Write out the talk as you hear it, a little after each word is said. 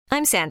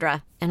I'm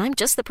Sandra, and I'm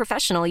just the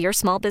professional your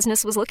small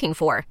business was looking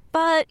for.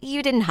 But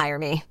you didn't hire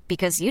me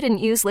because you didn't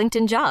use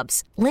LinkedIn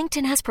Jobs.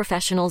 LinkedIn has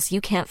professionals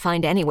you can't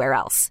find anywhere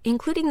else,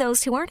 including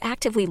those who aren't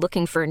actively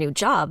looking for a new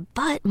job,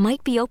 but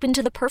might be open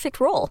to the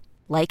perfect role,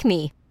 like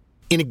me.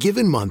 In a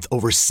given month,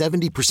 over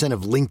 70%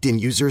 of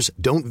LinkedIn users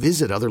don't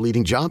visit other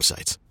leading job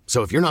sites.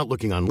 So if you're not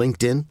looking on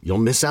LinkedIn, you'll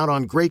miss out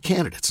on great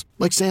candidates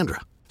like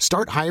Sandra.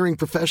 Start hiring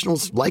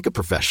professionals like a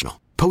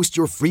professional. Post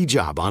your free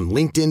job on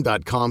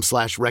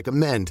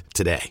linkedin.com/recommend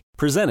today.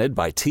 Presented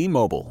by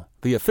T-Mobile,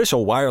 the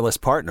official wireless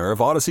partner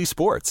of Odyssey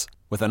Sports.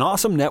 With an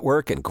awesome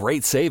network and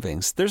great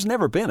savings, there's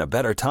never been a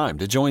better time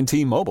to join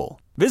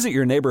T-Mobile. Visit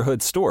your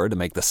neighborhood store to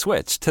make the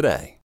switch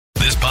today.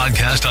 This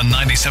podcast on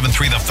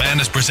 97.3 The Fan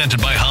is presented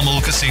by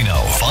Hummel Casino.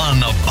 Fun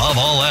above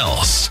all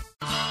else.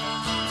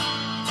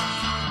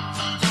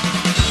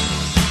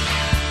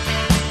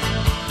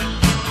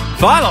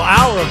 Final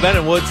hour of Ben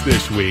and Woods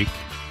this week.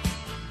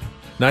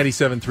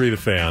 97.3 The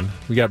Fan.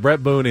 We got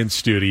Bret Boone in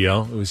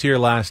studio. It was here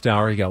last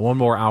hour. He got one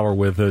more hour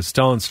with us,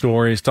 telling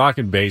stories,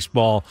 talking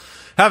baseball,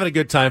 having a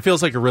good time.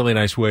 Feels like a really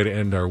nice way to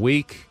end our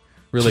week.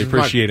 Really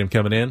appreciate him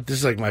coming in. This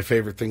is like my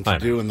favorite thing to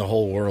do in the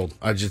whole world.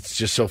 It's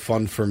just so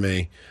fun for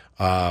me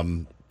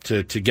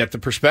to get the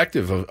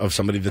perspective of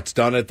somebody that's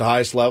done it at the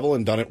highest level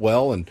and done it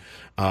well. And,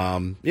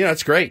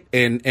 it's great.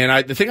 And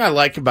the thing I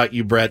like about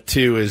you, Bret,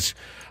 too, is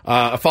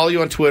I follow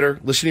you on Twitter,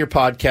 listen to your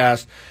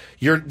podcast.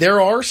 There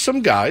are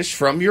some guys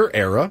from your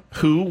era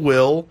who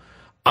will,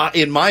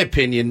 in my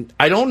opinion,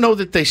 I don't know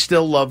that they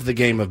still love the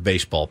game of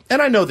baseball.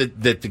 And I know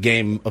that the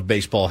game of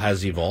baseball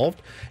has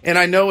evolved. And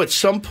I know at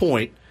some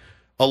point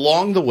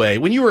along the way,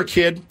 when you were a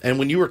kid and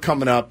when you were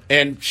coming up,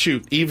 and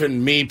shoot,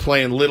 even me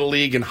playing Little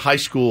League in high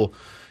school,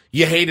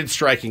 you hated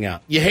striking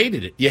out. You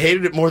hated it. You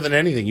hated it more than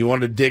anything. You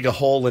wanted to dig a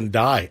hole and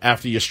die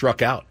after you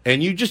struck out.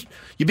 And you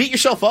beat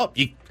yourself up.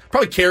 You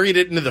probably carried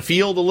it into the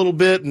field a little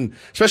bit, and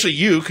especially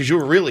you, because you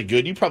were really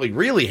good, you probably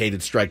really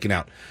hated striking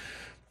out.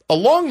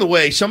 Along the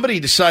way,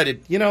 somebody decided,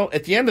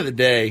 at the end of the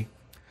day,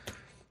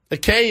 a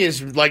K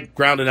is like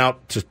grounding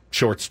out to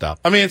shortstop.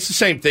 I mean, it's the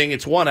same thing.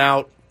 It's one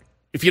out.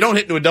 If you don't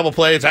hit into a double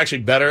play, it's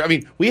actually better. I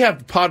mean, we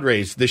have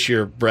Padres this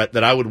year, Bret,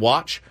 that I would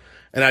watch,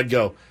 and I'd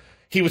go,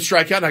 he would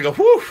strike out, and I go,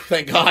 whew,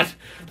 thank God.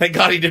 Thank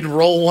God he didn't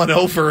roll one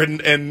over and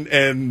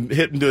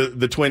hit into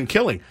the twin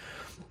killing.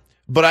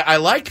 But I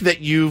like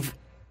that you've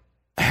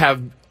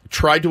have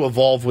tried to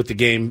evolve with the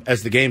game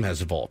as the game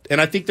has evolved. And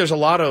I think there's a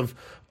lot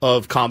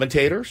of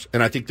commentators,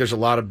 and I think there's a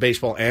lot of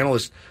baseball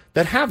analysts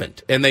that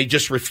haven't. And they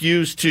just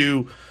refuse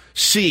to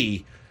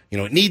see,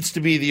 it needs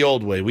to be the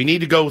old way. We need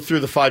to go through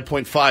the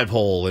 5.5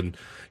 hole and,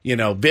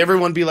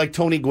 everyone be like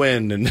Tony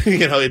Gwynn. And,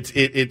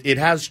 it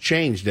has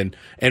changed.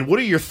 And what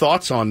are your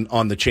thoughts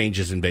on the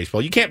changes in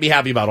baseball? You can't be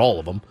happy about all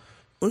of them.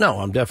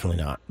 No, I'm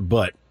definitely not.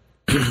 But,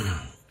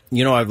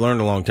 I've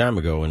learned a long time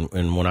ago,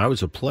 and when I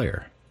was a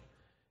player,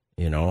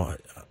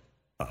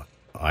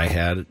 I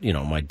had,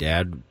 my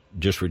dad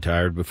just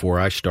retired before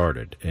I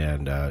started.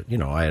 And,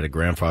 I had a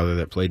grandfather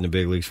that played in the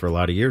big leagues for a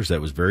lot of years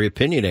that was very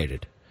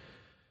opinionated.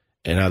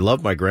 And I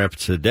loved my grandpa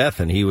to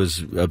death, and he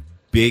was a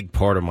big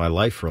part of my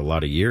life for a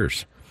lot of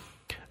years.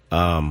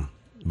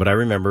 But I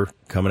remember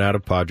coming out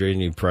of Padre,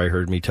 and you've probably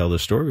heard me tell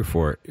this story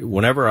before.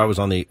 Whenever I was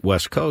on the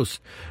West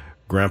Coast,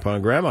 Grandpa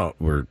and Grandma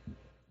were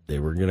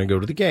going to go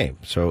to the game.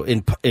 So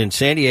in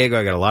San Diego,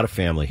 I got a lot of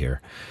family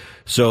here.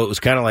 So it was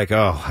kind of like,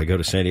 I go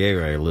to San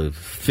Diego, I live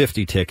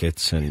 50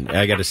 tickets, and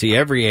I got to see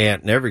every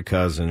aunt and every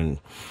cousin.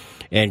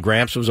 And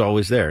Gramps was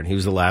always there, and he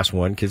was the last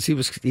one because he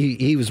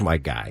was my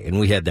guy, and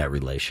we had that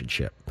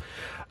relationship.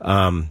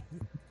 But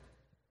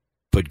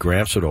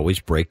Gramps would always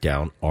break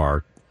down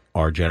our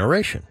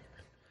generation,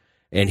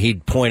 and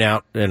he'd point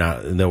out, and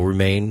they'll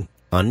remain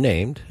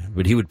unnamed,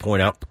 but he would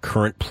point out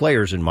current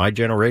players in my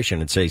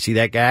generation and say, "See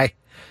that guy?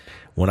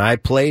 When I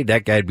played,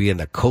 that guy'd be in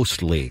the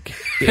Coast League,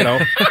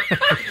 and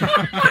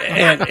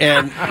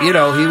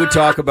he would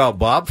talk about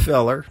Bob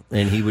Feller,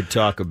 and he would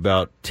talk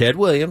about Ted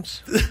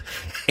Williams,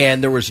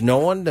 and there was no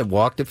one that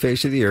walked the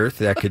face of the earth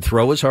that could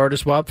throw as hard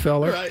as Bob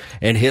Feller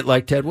and hit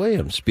like Ted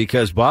Williams,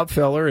 because Bob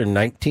Feller in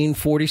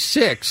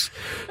 1946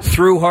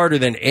 threw harder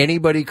than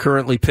anybody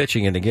currently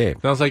pitching in the game.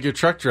 Sounds like your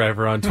truck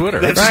driver on Twitter.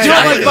 That's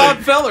right. Like Bob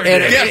Feller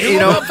did.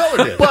 Bob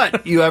Feller did.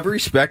 But you have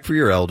respect for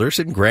your elders,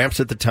 and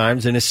Gramps at the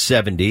time's in his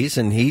 70s,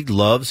 and he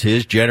loves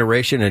his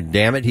generation, and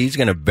damn it, he's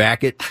going to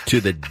back it to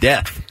the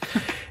death.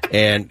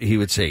 And he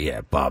would say,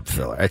 "Yeah, Bob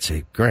Feller." I'd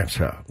say, "Gramps,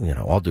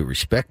 all due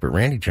respect, but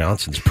Randy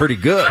Johnson's pretty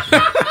good."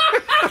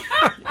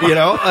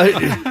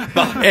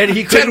 And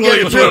he couldn't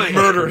get would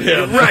murder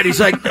him. Right. He's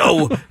like,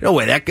 no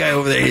way, that guy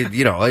over there,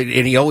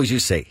 and he always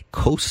used to say,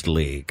 Coast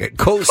League.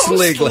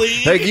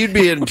 Like you'd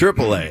be in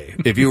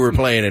AAA if you were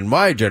playing in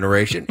my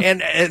generation.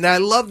 And I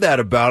love that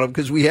about him,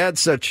 because we had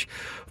such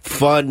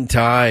fun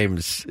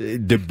times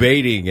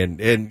debating,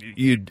 and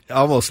you'd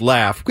almost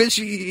laugh because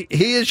he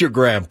is your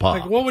grandpa.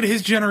 Like, what would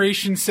his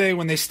generation say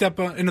when they step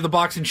into the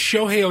box and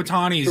Shohei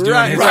Ohtani's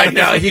doing his right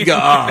now? He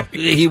go,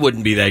 he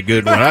wouldn't be that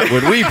good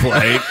when we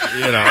played,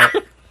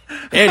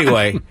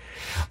 Anyway,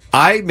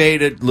 I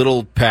made a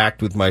little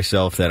pact with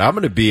myself that I'm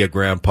going to be a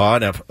grandpa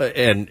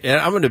and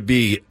I'm going to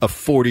be a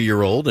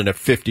 40-year-old and a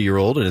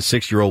 50-year-old and a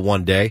 6-year-old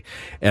one day,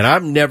 and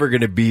I'm never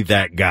going to be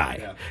that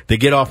guy, the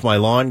get off my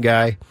lawn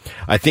guy.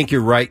 I think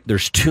you're right.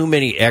 There's too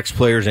many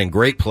ex-players and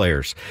great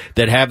players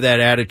that have that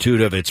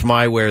attitude of it's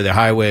my way or the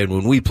highway, and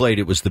when we played,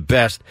 it was the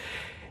best.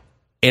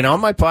 And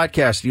on my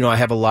podcast, I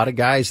have a lot of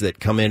guys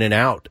that come in and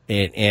out,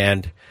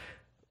 and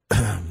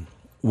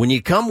when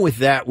you come with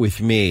that with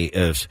me,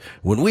 as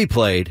when we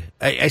played,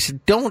 I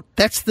said, don't.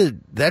 That's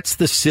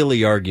the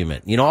silly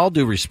argument. All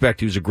due respect,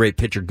 he was a great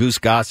pitcher, Goose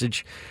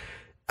Gossage.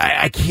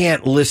 I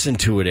can't listen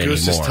to it anymore.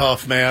 Goose is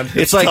tough, man.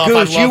 It's like, tough.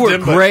 Goose, you were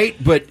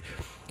great, but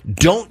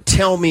don't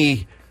tell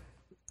me.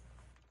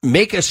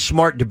 Make a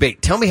smart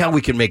debate. Tell me how we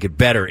can make it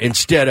better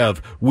instead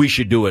of we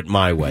should do it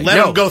my way.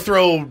 Let them go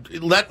throw.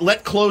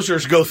 Let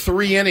closers go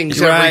 3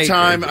 innings every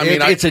time.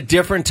 It's a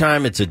different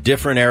time. It's a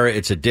different era.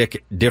 It's a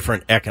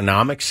different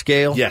economic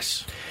scale.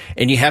 Yes,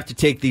 and you have to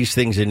take these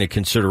things into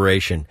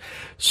consideration.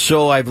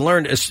 So I've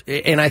learned,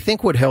 and I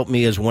think what helped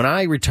me is when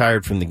I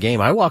retired from the game,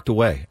 I walked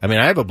away. I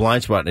have a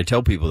blind spot, and I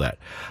tell people that.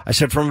 I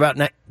said from about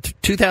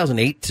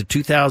 2008 to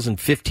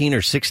 2015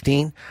 or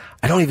 16,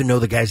 I don't even know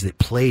the guys that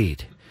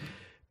played.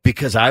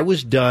 Because I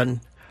was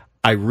done.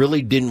 I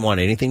really didn't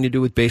want anything to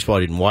do with baseball. I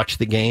didn't watch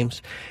the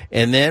games.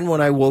 And then when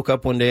I woke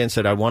up one day and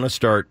said, I want to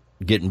start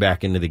getting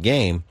back into the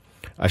game,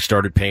 I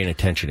started paying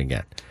attention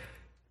again.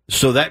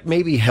 So that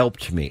maybe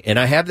helped me. And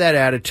I have that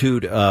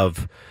attitude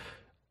of,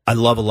 I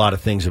love a lot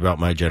of things about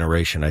my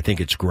generation. I think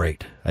it's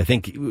great. I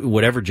think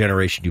whatever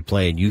generation you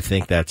play in, you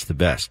think that's the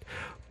best.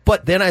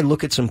 But then I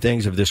look at some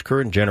things of this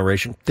current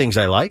generation, things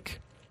I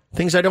like,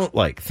 things I don't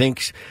like,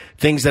 things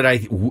that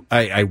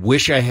I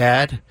wish I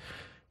had.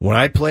 When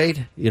I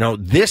played,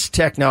 this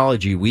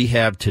technology we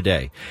have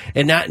today,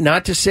 and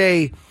not to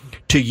say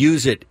to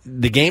use it,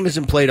 the game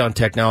isn't played on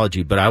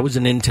technology, but I was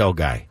an Intel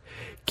guy.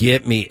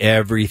 Get me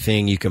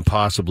everything you can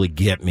possibly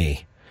get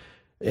me.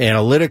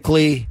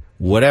 Analytically,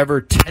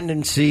 whatever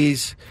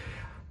tendencies,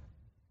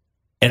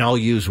 and I'll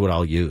use what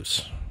I'll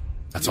use.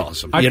 That's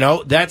awesome.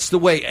 That's the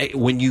way,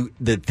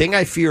 the thing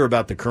I fear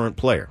about the current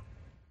player,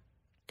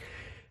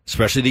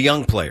 especially the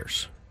young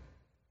players,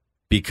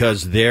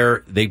 because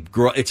they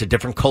grow. It's a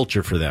different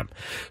culture for them.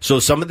 So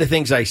some of the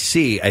things I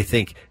see, I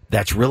think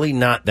that's really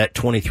not that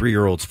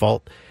 23-year-old's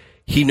fault.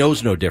 He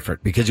knows no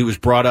different because he was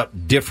brought up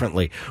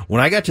differently. When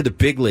I got to the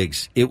big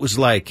leagues, it was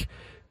like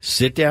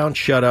sit down,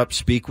 shut up,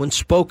 speak when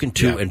spoken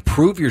to, and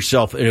prove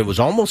yourself. And it was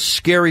almost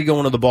scary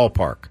going to the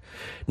ballpark.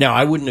 Now,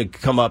 I wouldn't have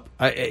come up,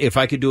 if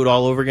I could do it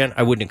all over again,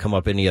 I wouldn't have come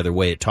up any other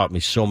way. It taught me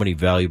so many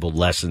valuable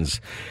lessons.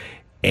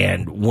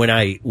 And when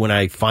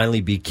I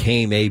finally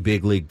became a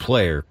big league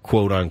player,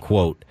 quote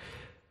unquote,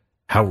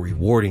 how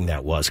rewarding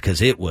that was,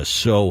 because it was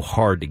so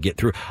hard to get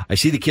through. I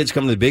see the kids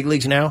come to the big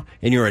leagues now,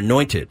 and you're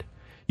anointed.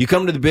 You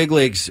come to the big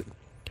leagues,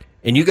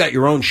 and you got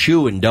your own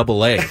shoe in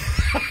Double-A.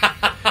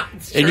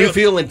 And you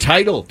feel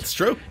entitled. It's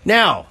true.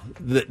 Now,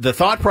 the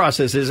thought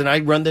process is, and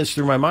I run this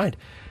through my mind,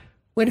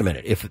 wait a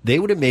minute, if they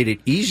would have made it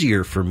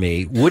easier for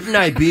me, wouldn't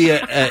I be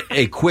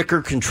a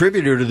quicker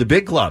contributor to the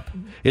big club?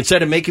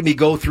 Instead of making me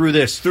go through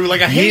this through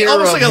like a haze,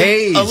 almost like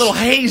a little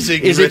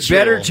hazing is ritual. It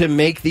better to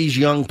make these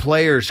young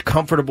players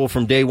comfortable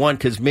from day one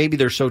because maybe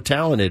they're so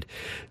talented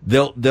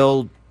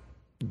they'll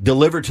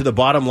deliver to the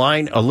bottom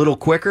line a little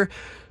quicker?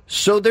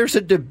 So there's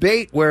a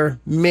debate where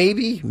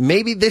maybe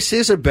this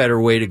is a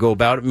better way to go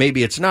about it.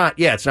 Maybe it's not.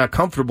 Yeah, it's not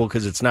comfortable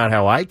because it's not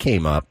how I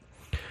came up.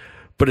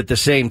 But at the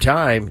same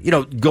time,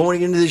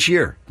 going into this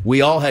year,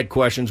 we all had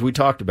questions. We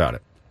talked about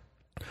it.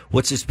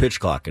 What's this pitch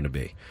clock going to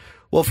be?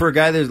 Well, for a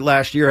guy that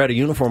last year had a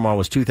uniform on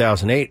was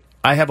 2008,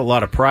 I have a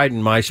lot of pride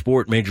in my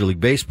sport, Major League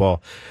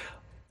Baseball.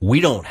 We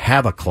don't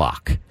have a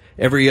clock.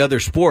 Every other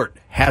sport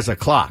has a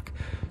clock.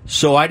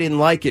 So I didn't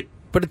like it.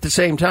 But at the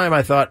same time,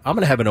 I thought, I'm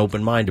going to have an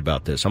open mind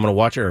about this. I'm going to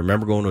watch it. I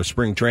remember going to a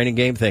spring training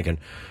game thinking,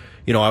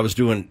 I was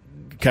doing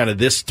kind of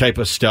this type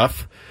of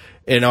stuff.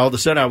 And all of a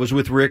sudden, I was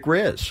with Rick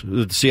Riz,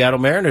 with the Seattle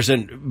Mariners.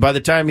 And by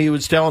the time he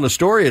was telling the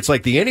story, it's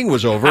like the inning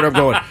was over. And I'm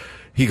going,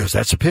 he goes,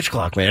 that's a pitch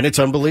clock, man. It's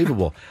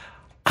unbelievable.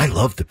 I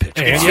love the pitch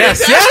clock.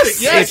 Yes,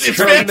 it's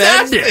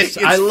tremendous.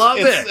 I love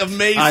it. It's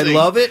amazing. I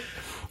love it.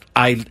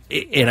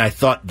 I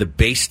thought the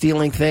base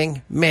stealing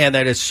thing, man,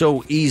 that is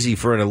so easy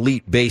for an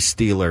elite base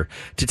stealer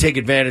to take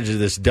advantage of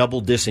this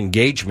double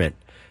disengagement.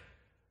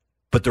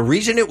 But the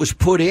reason it was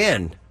put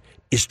in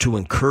is to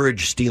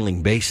encourage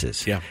stealing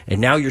bases. Yeah.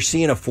 And now you're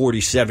seeing a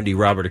 40-70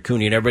 Robert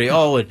Acuna and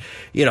everybody,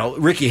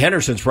 Ricky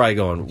Henderson's probably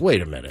going,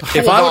 wait a minute.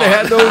 If I would have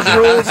had those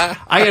rules,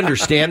 I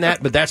understand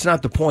that, but that's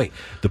not the point.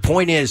 The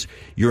point is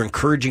you're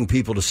encouraging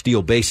people to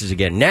steal bases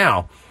again.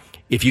 Now,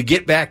 if you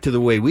get back to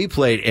the way we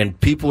played and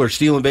people are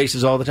stealing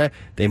bases all the time,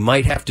 they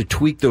might have to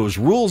tweak those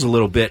rules a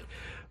little bit.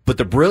 But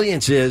the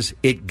brilliance is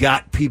it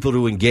got people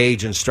to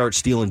engage and start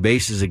stealing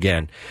bases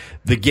again.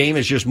 The game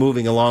is just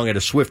moving along at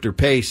a swifter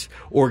pace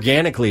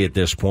organically at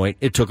this point.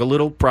 It took a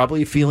little,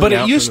 probably feeling But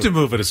out it used to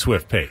move at a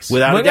swift pace.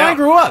 Without a doubt. When I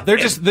grew up,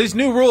 these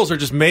new rules are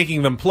just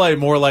making them play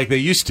more like they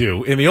used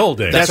to in the old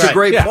days. That's a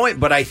great point,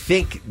 but I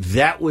think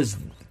that was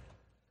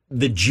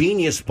the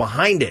genius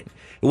behind it.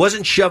 It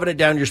wasn't shoving it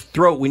down your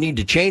throat. We need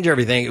to change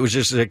everything. It was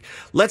just like,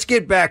 let's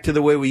get back to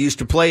the way we used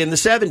to play in the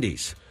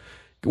 70s.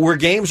 Where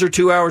games are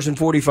 2 hours and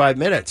 45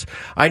 minutes.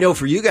 I know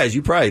for you guys,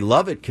 you probably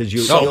love it because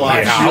you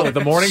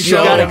the morning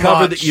show.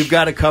 You've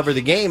got to cover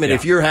the game, and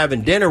if you're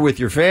having dinner with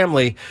your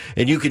family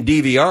and you can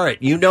DVR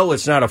it, you know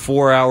it's not a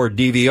 4-hour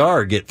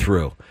DVR get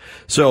through.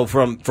 So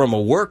from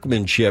a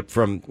workmanship,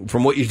 from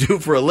what you do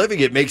for a living,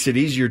 it makes it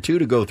easier too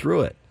to go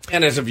through it.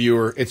 And as a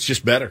viewer, it's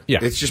just better. Yeah.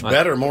 It's just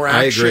better, more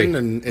action,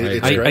 and it's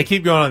great. I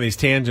keep going on these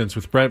tangents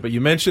with Brett, but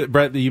you mentioned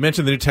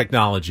the new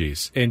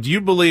technologies, and do you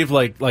believe,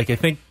 like I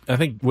think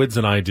Wids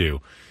and I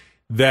do,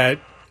 that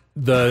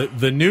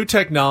the new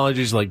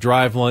technologies like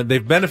driveline,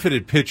 they've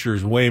benefited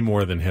pitchers way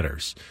more than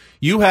hitters.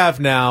 You have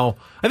now,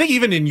 I think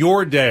even in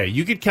your day,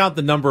 you could count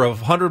the number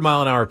of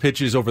 100-mile-an-hour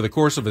pitches over the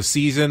course of a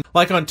season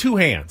like on two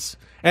hands.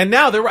 And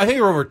now I think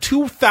there were over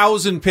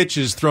 2,000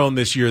 pitches thrown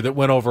this year that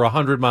went over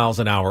 100 miles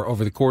an hour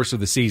over the course of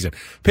the season.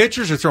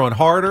 Pitchers are throwing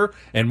harder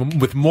and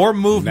with more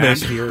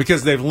movement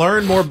because they've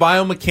learned more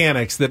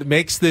biomechanics that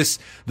makes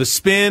the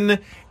spin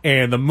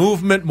and the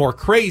movement more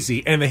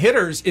crazy. And the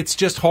hitters, it's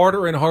just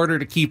harder and harder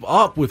to keep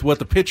up with what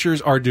the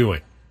pitchers are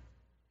doing.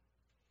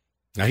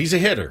 Now, he's a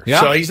hitter,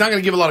 so he's not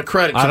going to give a lot of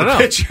credit to the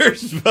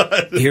pitchers.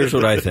 But here's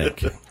what I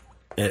think.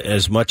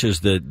 As much as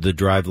the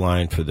drive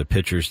line for the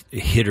pitchers,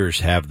 hitters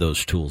have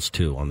those tools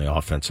too on the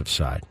offensive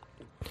side.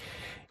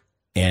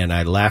 And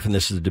I laugh, and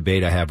this is a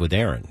debate I have with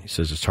Aaron. He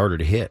says it's harder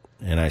to hit.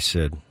 And I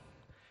said,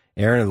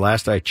 Aaron,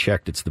 last I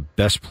checked, it's the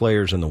best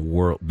players in the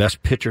world,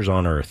 best pitchers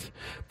on earth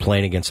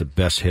playing against the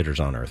best hitters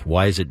on earth.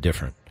 Why is it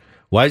different?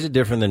 Why is it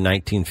different than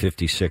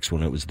 1956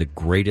 when it was the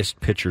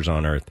greatest pitchers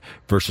on earth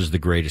versus the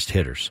greatest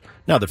hitters?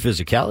 Now, the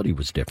physicality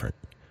was different.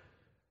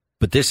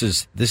 But this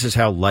is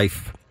how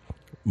life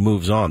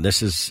moves on.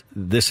 This is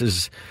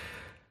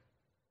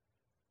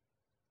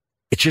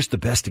it's just the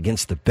best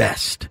against the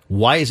best.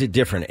 Why is it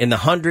different? In the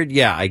 100,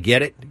 yeah, I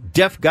get it.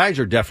 Guys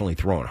are definitely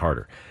throwing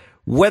harder.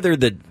 Whether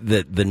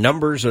the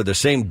numbers are the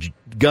same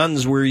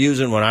guns we're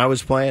using when I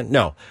was playing,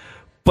 no.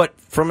 But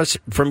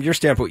from your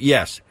standpoint,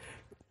 yes.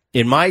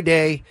 In my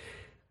day,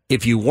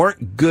 if you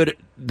weren't good,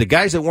 the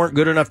guys that weren't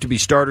good enough to be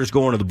starters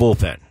go into the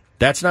bullpen.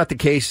 That's not the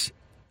case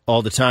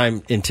all the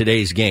time in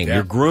today's game. Yeah.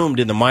 You're groomed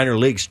in the minor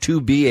leagues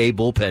to be a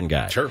bullpen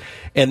guy. Sure.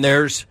 And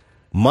there's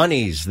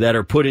monies that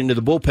are put into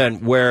the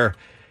bullpen where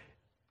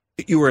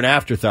you were an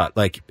afterthought,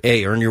 like,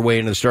 hey, earn your way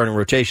into the starting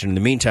rotation. In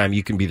the meantime,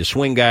 you can be the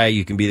swing guy,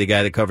 you can be the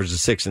guy that covers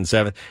the 6th and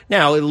 7th.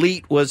 Now,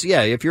 elite was,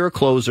 if you're a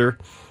closer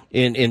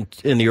in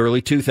the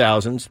early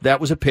 2000s, that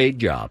was a paid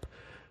job.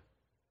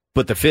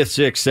 But the 5th,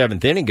 6th,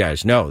 7th inning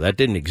guys, no, that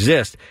didn't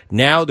exist.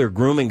 Now they're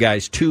grooming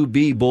guys to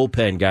be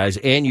bullpen guys,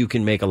 and you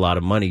can make a lot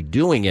of money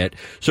doing it.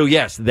 So,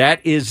 yes,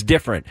 that is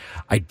different.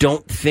 I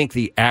don't think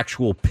the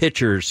actual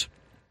pitchers,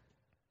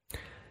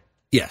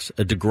 yes,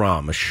 a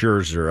DeGrom, a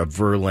Scherzer, a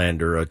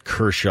Verlander, a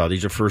Kershaw,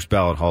 these are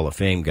first-ballot Hall of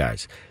Fame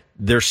guys.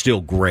 They're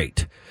still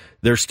great.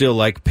 They're still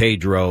like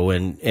Pedro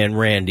and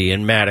Randy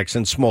and Maddox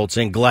and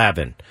Smoltz and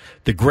Glavine.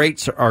 The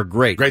greats are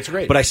great. Greats are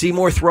great. But I see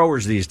more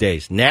throwers these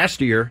days.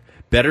 Nastier.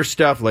 Better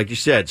stuff, like you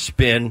said,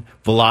 spin,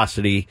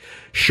 velocity,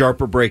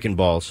 sharper breaking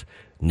balls,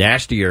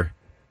 nastier,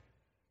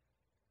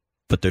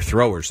 but they're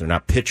throwers, they're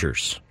not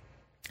pitchers.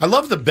 I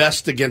love the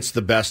best against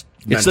the best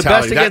mentality. It's the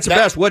best against the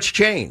best. What's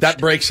changed? That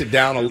breaks it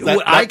down.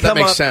 That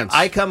makes sense.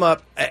 I come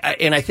up,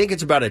 and I think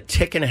it's about a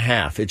tick and a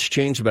half. It's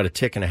changed about a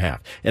tick and a half.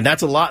 And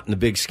that's a lot in the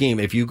big scheme.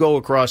 If you go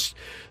across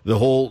the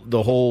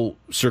whole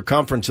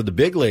circumference of the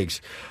big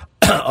leagues,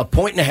 a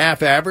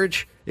 1.5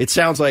 average, it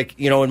sounds like,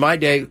 in my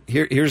day,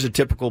 here's a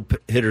typical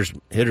hitters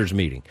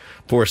meeting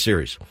for a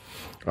series.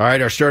 All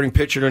right, our starting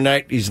pitcher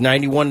tonight, he's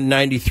 91 to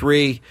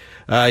 93.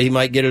 He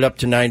might get it up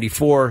to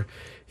 94.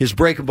 His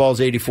breaking ball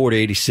is 84 to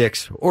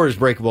 86, or his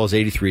breaking ball is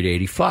 83 to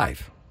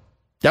 85.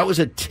 That was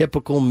a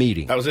typical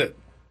meeting. That was it.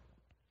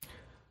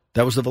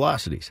 That was the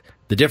velocities.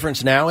 The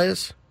difference now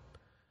is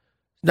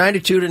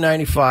 92 to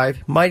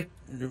 95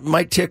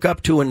 might tick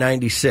up to a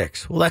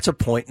 96. Well, that's a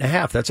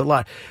 1.5. That's a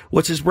lot.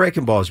 What's his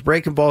breaking ball? His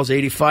breaking ball is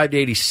 85 to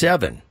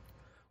 87.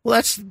 Well,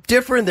 that's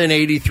different than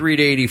 83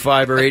 to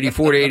 85 or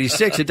 84 to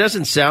 86. It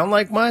doesn't sound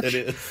like much,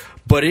 it is.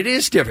 But it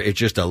is different. It's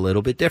just a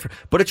little bit different.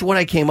 But it's what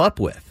I came up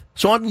with.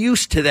 So I'm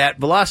used to that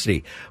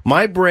velocity.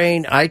 My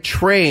brain, I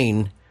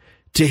train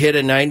to hit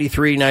a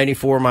 93,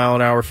 94 mile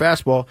an hour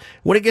fastball.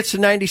 When it gets to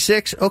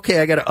 96,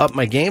 okay, I got to up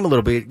my game a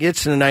little bit. It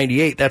gets to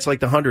 98. That's like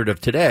the 100 of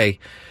today.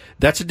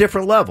 That's a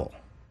different level.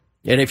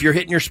 And if you're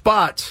hitting your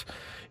spots,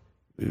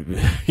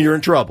 you're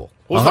in trouble.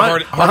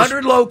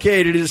 100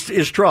 located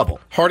is trouble.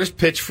 Hardest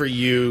pitch for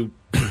you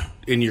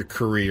in your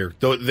career?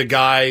 The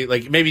guy,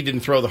 like, maybe didn't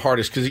throw the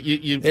hardest because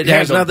it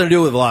has nothing to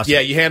do with velocity.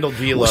 Yeah, you handled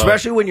velo.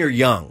 Especially when you're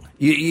young.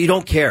 You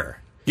don't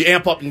care. You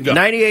amp up and go.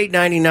 98,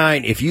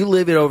 99, if you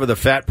live it over the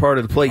fat part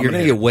of the plate, you're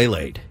going to get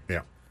waylaid.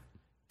 Yeah.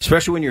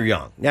 Especially when you're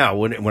young. Now,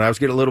 when I was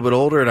getting a little bit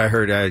older and I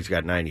heard he's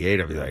got 98,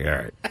 I'd be like, all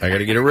right, I got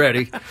to get it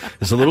ready.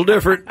 It's a little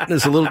different.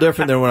 It's a little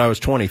different than when I was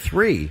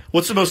 23.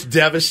 What's the most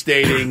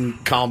devastating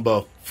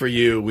combo for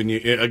you when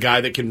a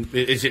guy that can?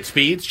 Is it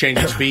speeds?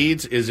 Changing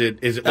speeds? Is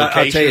it location?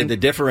 I'll tell you the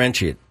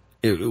differentiate.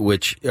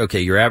 Which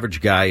your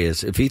average guy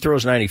is if he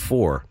throws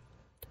 94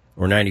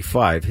 or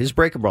 95, his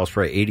breaker ball is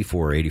probably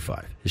 84 or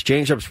 85. His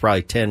changeup is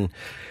probably 10.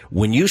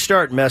 When you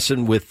start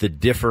messing with the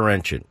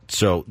differentiate,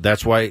 so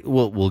that's why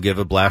we'll give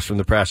a blast from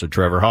the press to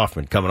Trevor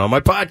Hoffman coming on my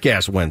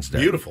podcast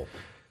Wednesday. Beautiful.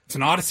 It's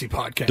an Odyssey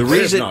podcast.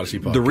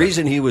 The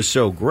reason he was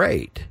so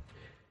great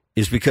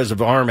is because of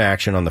arm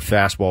action on the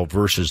fastball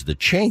versus the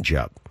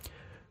changeup,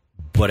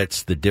 but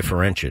it's the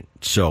differentiate.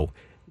 So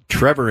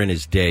Trevor in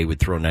his day would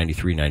throw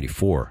 93,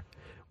 94.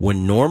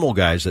 When normal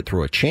guys that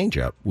throw a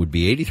changeup would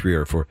be 83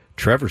 or 4,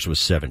 Trevor's was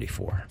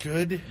 74.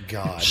 Good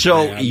God.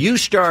 So man. you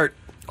start,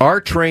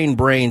 our trained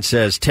brain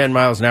says 10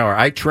 miles an hour.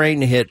 I train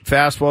to hit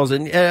fastballs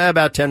in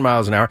about 10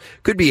 miles an hour.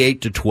 Could be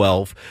 8 to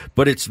 12,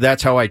 but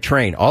that's how I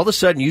train. All of a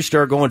sudden you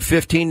start going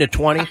 15 to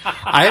 20.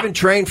 I haven't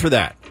trained for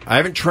that.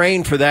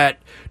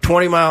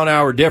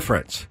 20-mile-an-hour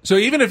difference. So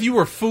even if you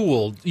were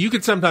fooled, you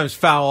could sometimes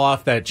foul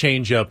off that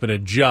changeup and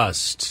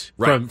adjust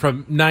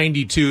from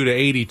 92 to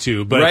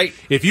 82. But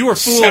if you were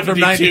fooled 72? From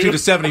 92 to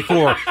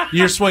 74,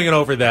 you're swinging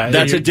over that.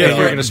 That's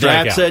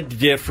That's a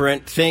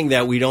different thing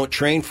that we don't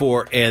train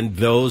for. And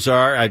those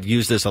are, I've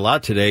used this a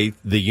lot today,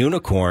 the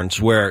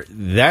unicorns, where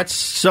that's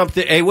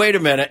something. Hey, wait a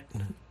minute.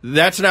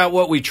 That's not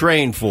what we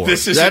train for.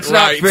 That's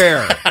not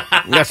fair.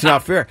 That's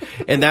not fair.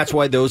 And that's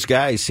why those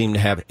guys seem to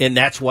have, and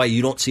that's why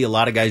you don't see a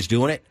lot of guys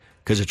doing it,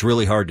 because it's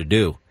really hard to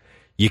do.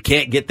 You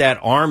can't get that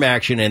arm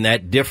action and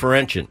that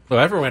differentiate.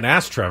 Well, everyone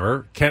asked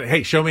Trevor,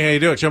 hey, show me how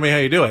you do it. Show me how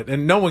you do it.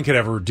 And no one could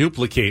ever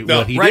duplicate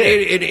what he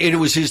did. It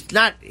was his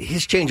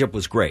changeup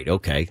was great.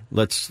 Okay.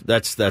 That's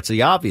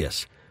the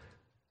obvious.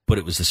 But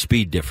it was the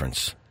speed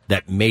difference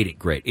that made it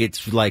great.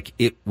 It's like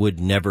it would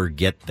never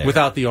get there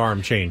without the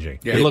arm changing.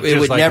 Yeah. It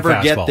would like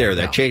never get there.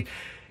 That change.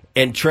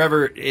 And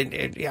Trevor,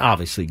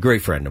 obviously,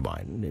 great friend of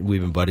mine.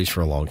 We've been buddies for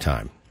a long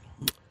time,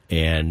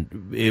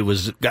 and it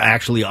was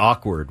actually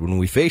awkward when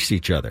we faced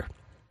each other.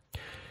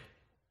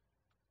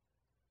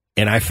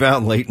 And I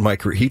found late in my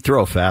career, he'd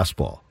throw a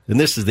fastball, and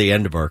this is the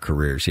end of our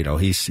careers. He'd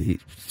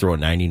throw a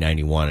 90,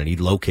 91, and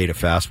he'd locate a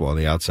fastball on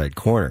the outside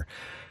corner.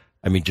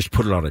 I mean, just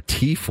put it on a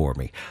tee for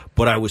me.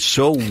 But I was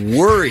so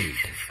worried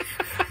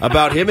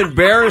about him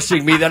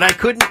embarrassing me that I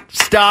couldn't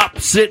stop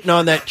sitting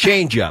on that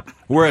changeup.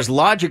 Whereas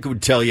logic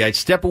would tell you I'd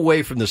step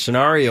away from the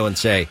scenario and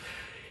say,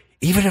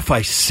 even if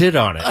I sit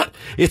on it,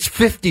 it's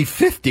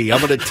 50-50.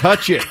 I'm going to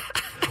touch it.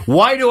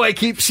 Why do I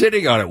keep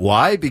sitting on it?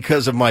 Why?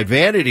 Because of my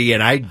vanity,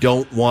 and I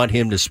don't want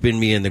him to spin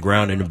me in the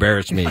ground and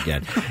embarrass me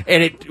again.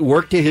 And it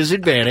worked to his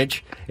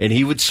advantage, and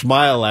he would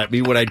smile at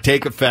me when I'd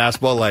take a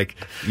fastball like,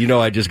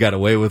 I just got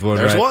away with one.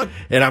 There's one.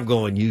 And I'm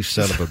going, you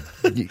son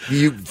of a...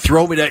 you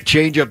throw me that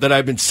changeup that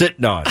I've been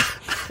sitting on.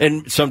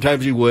 And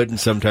sometimes he would, and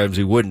sometimes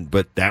he wouldn't.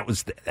 But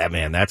that's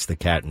the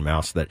cat and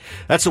mouse.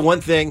 That's the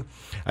one thing.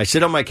 I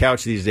sit on my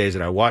couch these days,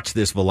 and I watch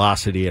this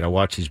velocity, and I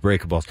watch these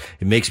breaker balls.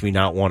 It makes me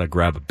not want to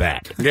grab a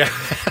bat. Yeah.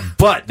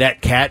 But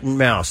that cat and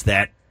mouse,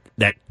 that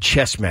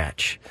chess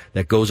match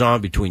that goes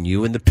on between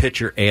you and the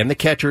pitcher and the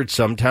catcher,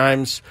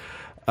 sometimes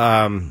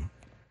it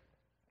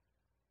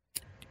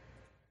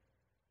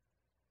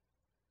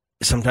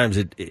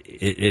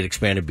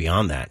expanded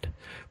beyond that.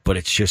 But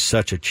it's just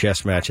such a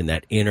chess match in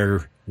that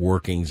inner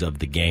workings of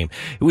the game.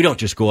 We don't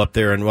just go up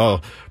there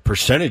and,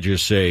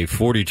 percentages say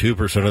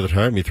 42% of the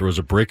time he throws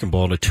a breaking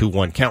ball in a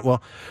 2-1 count.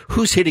 Well,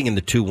 who's hitting in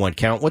the 2-1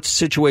 count? What's the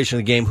situation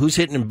of the game? Who's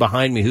hitting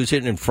behind me? Who's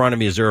hitting in front of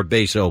me? Is there a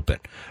base open?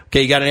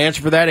 Okay, you got an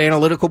answer for that,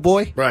 analytical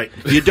boy? Right.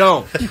 You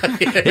don't.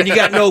 And you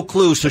got no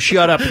clue, so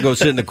shut up and go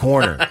sit in the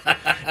corner.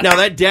 Now,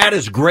 that data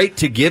is great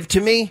to give to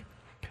me,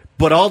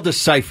 but I'll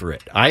decipher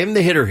it. I am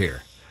the hitter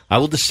here. I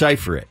will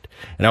decipher it,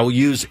 and I will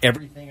use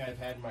everything I've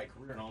had in my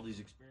career and all these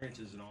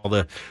experiences and all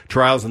the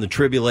trials and the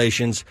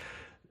tribulations,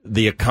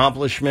 the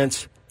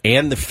accomplishments,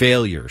 and the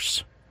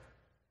failures.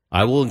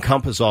 I will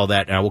encompass all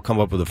that, and I will come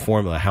up with a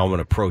formula how I'm going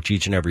to approach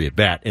each and every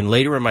at-bat. And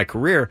later in my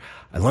career,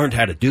 I learned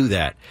how to do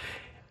that,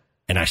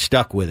 and I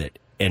stuck with it.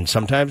 And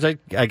sometimes I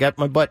got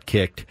my butt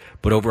kicked,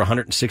 but over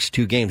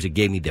 162 games, it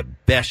gave me the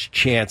best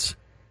chance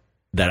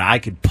that I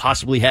could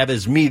possibly have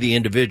as me, the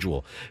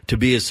individual, to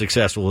be as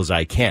successful as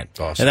I can.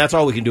 Awesome. And that's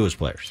all we can do as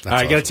players. All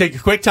right, got to take a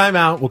quick time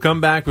out. We'll come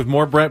back with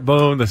more Bret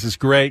Boone. This is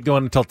great.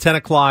 Going until 10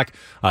 o'clock.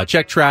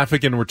 Check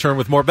traffic and return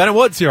with more Bennett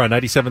Woods here on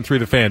 97.3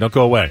 The Fan. Don't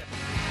go away.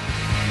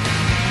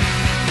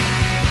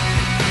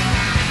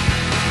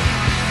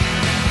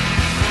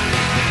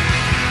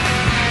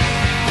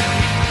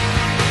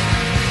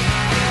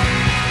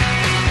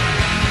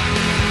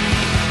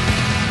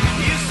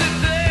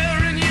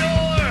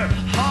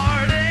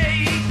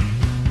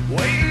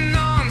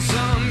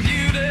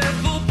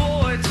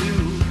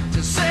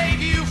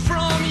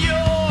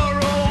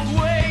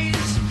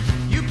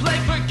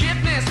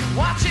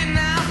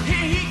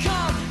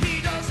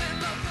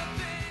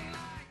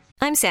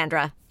 I'm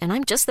Sandra, and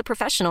I'm just the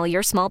professional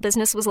your small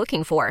business was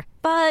looking for.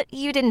 But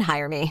you didn't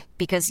hire me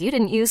because you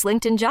didn't use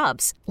LinkedIn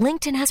Jobs.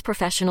 LinkedIn has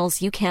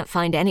professionals you can't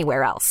find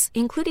anywhere else,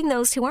 including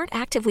those who aren't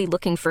actively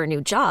looking for a new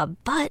job,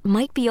 but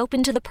might be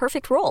open to the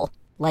perfect role.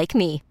 like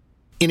me.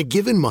 In a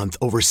given month,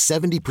 over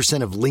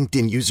 70% of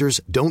LinkedIn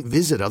users don't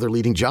visit other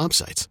leading job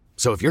sites.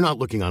 So if you're not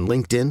looking on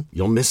LinkedIn,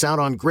 you'll miss out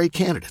on great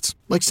candidates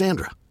like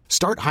Sandra.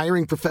 Start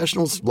hiring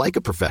professionals like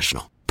a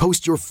professional.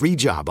 Post your free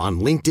job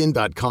on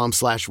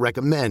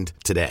linkedin.com/recommend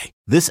today.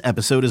 This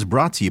episode is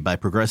brought to you by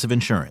Progressive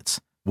Insurance.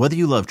 Whether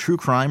you love true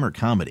crime or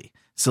comedy,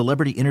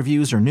 celebrity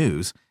interviews or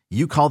news,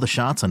 you call the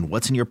shots on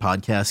what's in your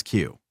podcast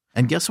queue.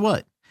 And guess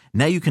what?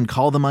 Now you can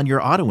call them on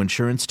your auto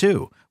insurance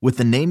too with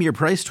the Name Your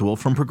Price tool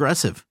from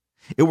Progressive.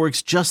 It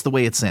works just the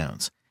way it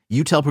sounds.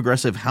 You tell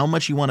Progressive how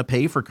much you want to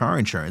pay for car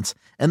insurance,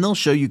 and they'll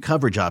show you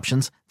coverage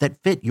options that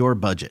fit your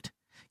budget.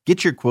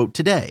 Get your quote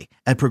today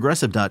at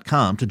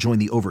Progressive.com to join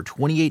the over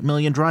 28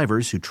 million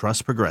drivers who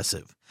trust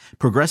Progressive.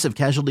 Progressive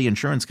Casualty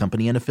Insurance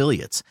Company and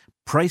Affiliates.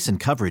 Price and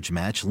coverage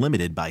match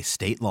limited by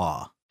state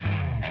law.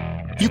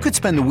 You could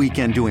spend the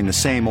weekend doing the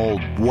same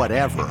old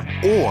whatever,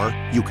 or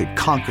you could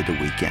conquer the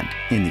weekend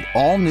in the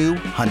all-new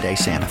Hyundai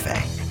Santa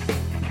Fe.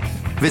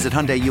 Visit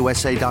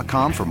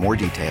HyundaiUSA.com for more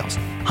details.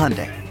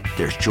 Hyundai,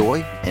 there's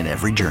joy in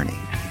every journey.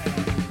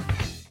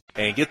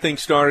 And get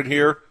things started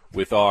here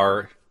with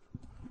our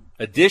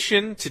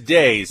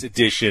today's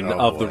edition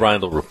of the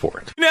Reindl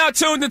Report. Now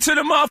tuned into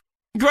the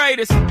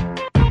greatest.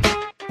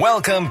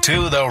 Welcome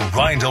to the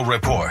Reindl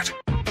Report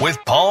with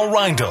Paul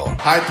Reindl.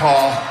 Hi,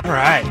 Paul. All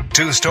right.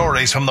 2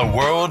 stories from the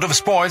world of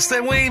sports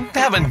that we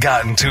haven't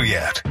gotten to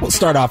yet. We'll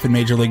start off in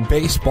Major League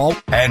Baseball.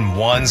 And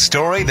 1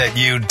 story that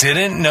you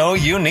didn't know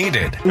you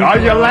needed. Are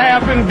you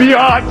laughing,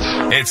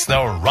 biatch? It's the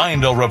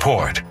Reindl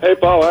Report. Hey,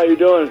 Paul, how you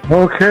doing?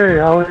 Okay,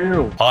 how are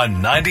you?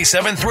 On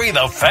 97.3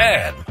 The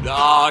Fan.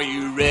 Are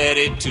you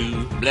ready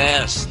to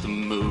bless the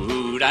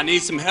mood? I need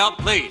some help,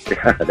 please.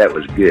 That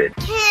was good.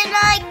 Can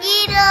I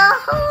get a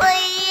oh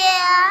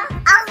yeah?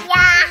 Oh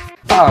yeah.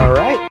 All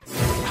right.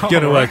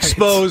 Going to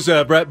expose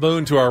Bret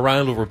Boone to our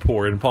Reindl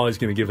Report, and Paulie's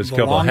going to give us a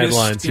couple of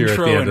headlines here at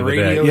the end of the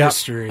day.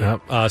 History.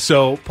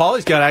 So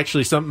Paulie's got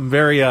actually something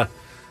very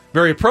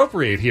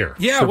appropriate here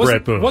for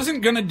Bret Boone.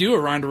 Wasn't going to do a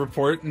Reindl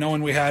Report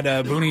knowing we had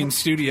Boone in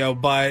studio,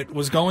 but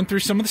was going through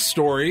some of the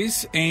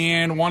stories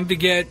and wanted to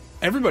get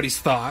everybody's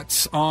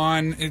thoughts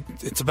on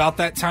it's about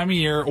that time of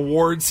year,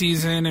 award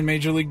season in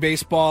Major League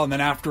Baseball, and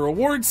then after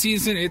award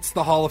season, it's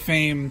the Hall of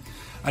Fame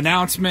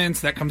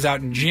announcements that comes out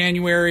in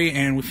January,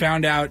 and we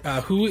found out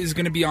who is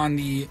going to be on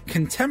the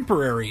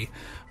contemporary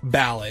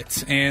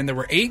ballot. And there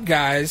were 8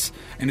 guys,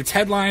 and it's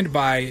headlined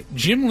by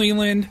Jim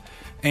Leland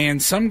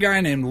and some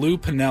guy named Lou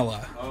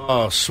Piniella.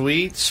 Oh,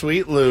 sweet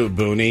Lou,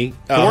 Booney.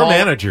 4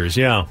 managers,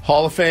 yeah.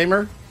 Hall of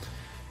Famer?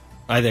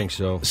 I think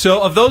so.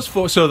 So of those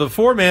 4, the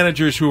 4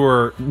 managers who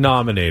were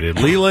nominated,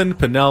 Leland,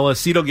 Piniella,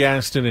 Cito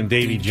Gaston, and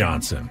Davey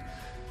Johnson.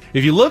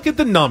 If you look at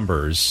the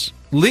numbers,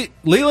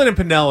 Leland and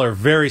Piniella are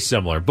very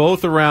similar,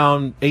 both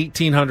around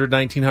 1,800,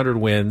 1,900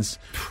 wins.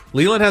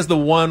 Leland has the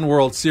 1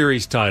 World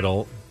Series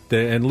title,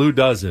 and Lou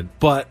doesn't.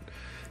 But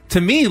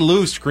to me,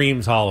 Lou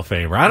screams Hall of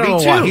Famer. I don't know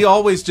why. He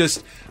always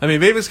just,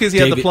 maybe it's because he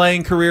had the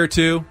playing career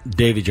too.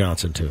 Davey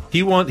Johnson too.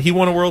 He won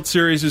a World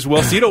Series as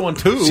well. Cito won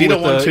 2.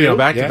 Cito won 2.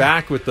 Back to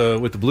back with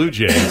the Blue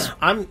Jays.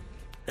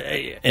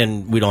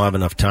 And we don't have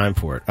enough time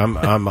for it.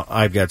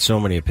 I've got so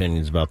many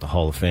opinions about the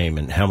Hall of Fame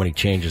and how many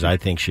changes I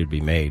think should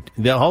be made.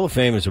 The Hall of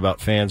Fame is about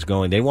fans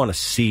going, they want to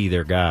see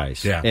their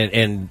guys. Yeah.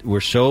 And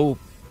we're so,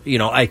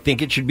 I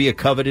think it should be a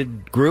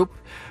coveted group,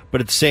 but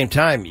at the same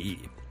time,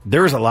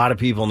 there's a lot of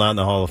people not in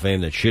the Hall of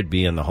Fame that should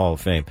be in the Hall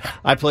of Fame.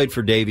 I played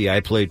for Davey. I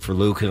played for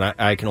Lou because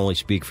I can only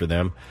speak for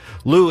them.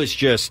 Lou is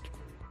just,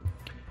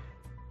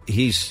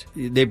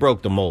 they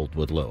broke the mold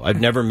with Lou.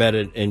 I've never met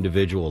an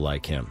individual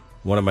like him.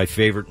 One of my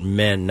favorite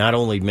men, not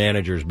only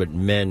managers, but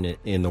men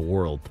in the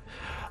world.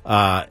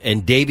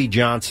 And Davey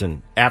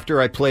Johnson, after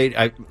I played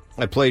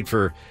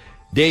for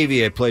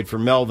Davey, I played for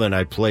Melvin,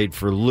 I played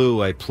for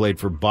Lou, I played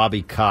for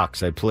Bobby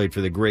Cox, I played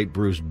for the great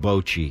Bruce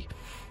Bochy,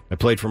 I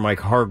played for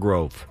Mike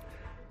Hargrove.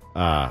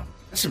 A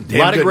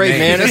lot of great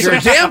managers.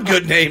 That's some damn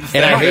good names.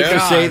 And I hate to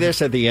say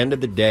this at the end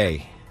of the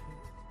day,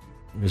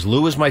 because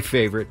Lou is my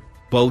favorite,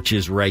 Boch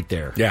is right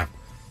there. Yeah.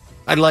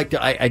 I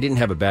didn't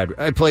have a bad.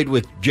 I played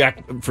with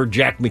Jack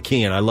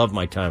McKeon. I loved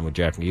my time with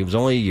Jack McKeon. It was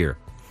only a year,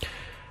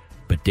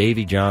 but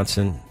Davey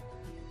Johnson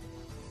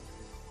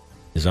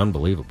is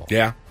unbelievable.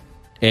 Yeah,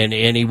 and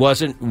he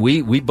wasn't.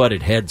 We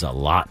butted heads a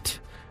lot.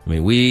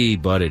 We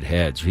butted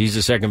heads. He's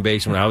a second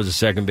baseman. I was a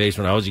second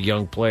baseman. I was a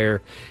young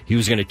player. He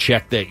was going to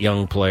check that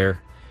young player.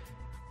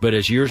 But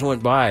as years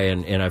went by,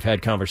 and I've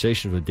had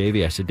conversations with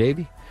Davey, I said,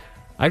 Davey,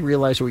 I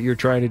realized what you're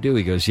trying to do.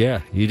 He goes,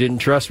 yeah, you didn't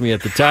trust me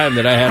at the time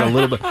that I had a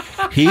little bit.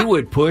 He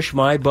would push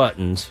my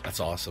buttons.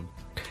 That's awesome.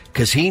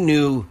 Because he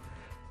knew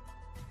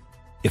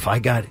if I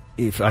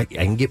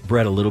can get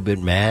Bret a little bit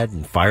mad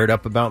and fired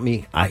up about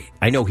me,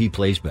 I know he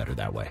plays better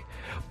that way.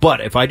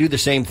 But if I do the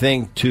same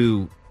thing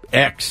to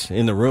X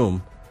in the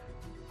room,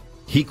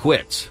 he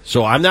quits.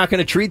 So I'm not going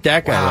to treat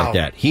that guy like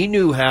that. He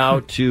knew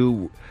how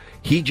to...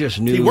 He just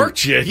knew. He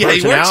worked you. Yeah,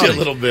 he worked you a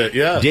little bit.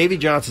 Yeah. Davey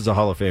Johnson's a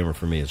Hall of Famer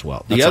for me as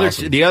well. That's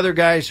awesome. The other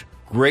guys,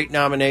 great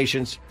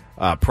nominations.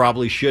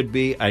 Probably should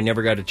be. I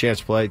never got a chance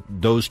to play.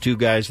 Those two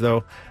guys,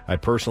 though, I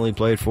personally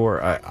played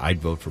for.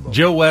 I'd vote for both.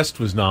 Joe West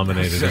was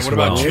nominated as What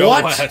well. about Joe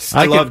West?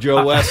 I love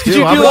Joe West, too. Did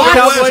you do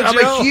I'm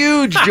a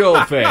huge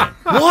Joe fan.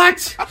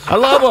 What? I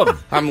love him.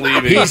 I'm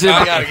leaving. I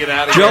gotta get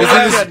out of here. Joe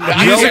West,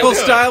 Musical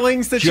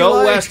stylings that Joe you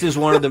like? West is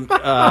one of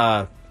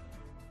the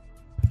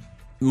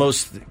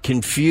most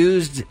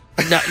confused.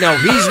 No,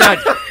 he's not.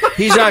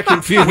 He's not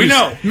confused. We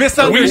know.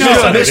 Misunderstood.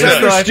 I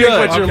think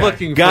what you're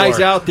looking Guys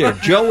for. out there,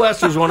 Joe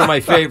West was one of my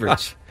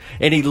favorites.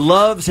 And he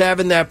loves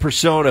having that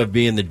persona of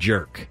being the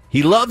jerk.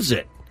 He loves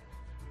it.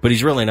 But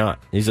he's really not.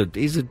 He's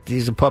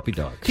a puppy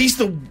dog. He's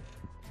the...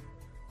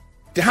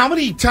 How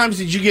many times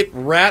did you get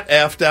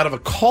rat-effed out of a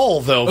call,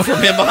 though,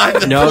 from him behind the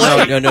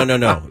plate?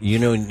 No.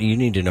 You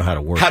need to know how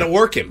to work How to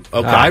work him.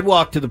 Okay. I'd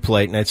walk to the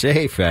plate and I'd say,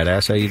 "Hey, fat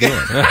ass, how you doing?"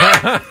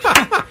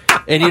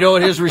 And you know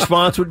what his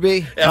response would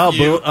be?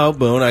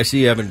 Boone, I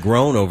see you haven't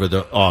grown over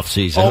the off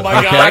season. Oh,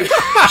 my God.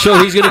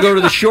 So he's going to go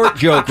to the short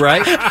joke,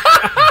 right?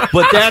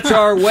 But that's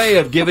our way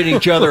of giving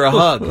each other a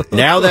hug.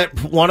 Now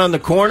that one on the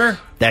corner,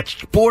 that's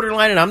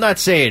borderline, and I'm not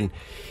saying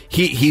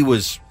he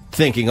was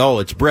thinking, "Oh,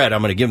 it's Bret,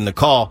 I'm going to give him the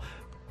call,"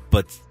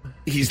 but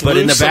in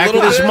the back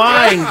of his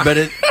mind,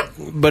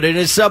 but in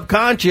his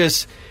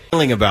subconscious,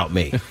 feeling about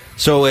me.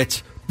 So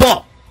it's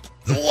ball.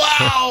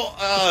 Wow!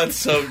 Oh, it's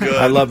so good.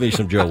 I love me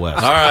some Joe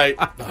West. All right,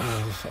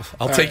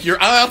 I'll take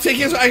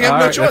his. I have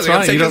no choice. I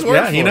got to take his word.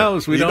 Yeah, he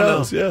knows. We don't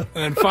know. Yeah.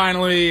 And then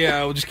finally,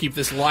 we'll just keep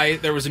this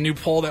light. There was a new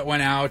poll that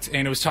went out,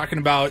 and it was talking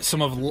about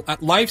some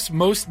of life's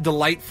most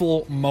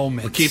delightful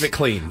moments. But keep it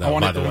clean, though,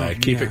 by the way.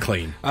 Keep it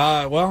clean.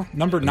 Well,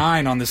 number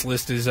 9 on this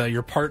list is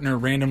your partner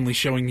randomly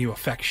showing you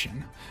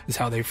affection, is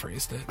how they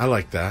phrased it. I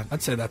like that.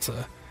 I'd say that's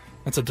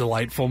a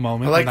delightful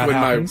moment. I like when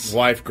my happens.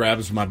 wife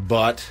grabs my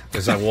butt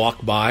as I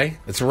walk by.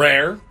 It's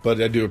rare,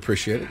 but I do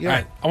appreciate it. Yeah. All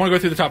right, I want to go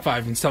through the top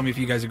 5 and tell me if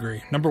you guys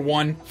agree. Number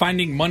 1,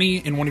 finding money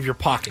in one of your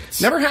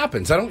pockets. Never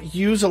happens. I don't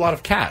use a lot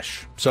of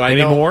cash. So I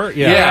Anymore? Don't,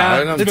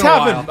 yeah. It's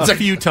happened a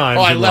few times.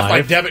 Oh, I left my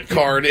life. debit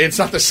card. It's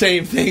not the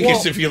same thing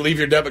as if you leave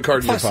your debit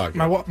card in your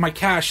pocket. My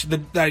cash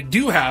that I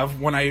do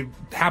have, when I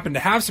happen to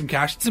have some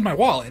cash, it's in my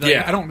wallet. Like,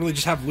 I don't really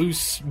just have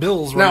loose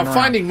bills running around.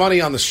 Finding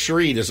money on the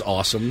street is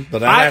awesome, but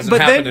that hasn't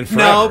happened in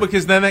forever. No,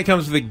 because then that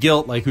comes with the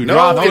guilt, like who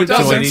dropped it,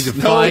 so I need to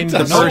find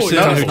the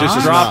person who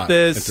just dropped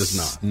this. It does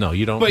not. No,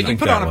 you don't. But you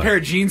put on a pair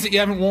of jeans that you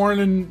haven't worn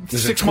in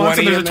 6 months,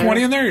 and there's a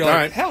 20 in there. You're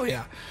like, hell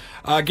yeah!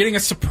 Getting a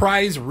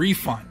surprise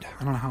refund.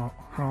 I don't know how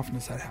often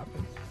does that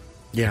happen.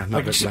 Yeah, no,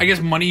 I guess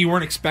money you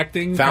weren't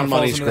expecting. Found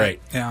money's great.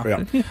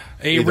 Yeah.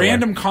 A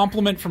random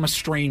compliment from a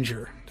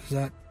stranger. Does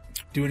that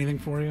do anything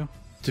for you?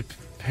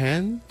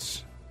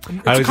 Depends.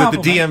 I was at the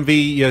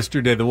DMV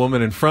yesterday. The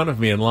woman in front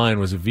of me in line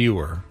was a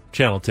viewer.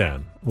 Channel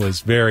 10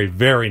 was very,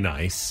 very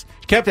nice.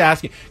 She kept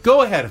asking,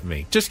 "Go ahead of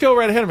me. Just go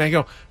right ahead of me." I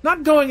go,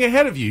 "Not going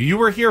ahead of you. You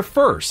were here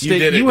first.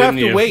 You have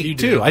to wait,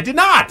 too." I did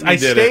not. I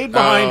stayed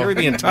behind her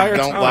the entire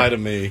time. Don't lie to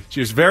me. She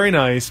was very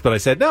nice, but I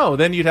said, "No,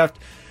 then you'd have to."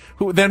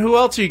 Who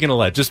else are you going to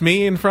let? Just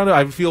me in front of?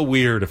 I would feel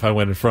weird if I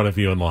went in front of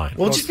you in line.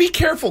 Well, just be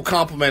careful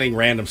complimenting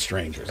random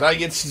strangers.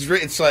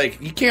 It's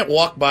like you can't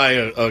walk by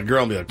a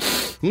girl and be like,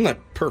 "That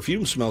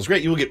perfume smells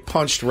great." You will get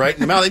punched right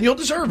in the mouth, and you'll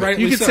deserve it.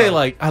 You could say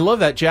like, "I love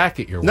that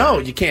jacket you're wearing." No,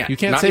 you can't. You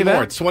can't Not say anymore.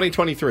 that. It's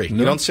 2023. No.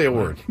 You don't say a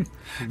word.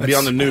 Be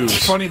on the news.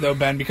 It's funny though,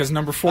 Ben, because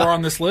number 4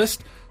 on this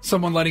list,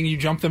 someone letting you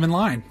jump them in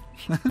line.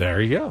 There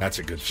you go. That's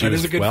a good feeling. That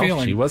is a good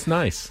feeling. She was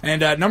nice.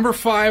 And number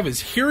 5 is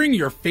hearing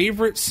your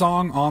favorite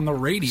song on the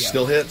radio.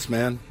 Still hits,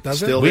 man. Does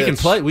still it?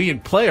 hits. We can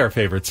play our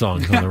favorite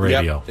songs on the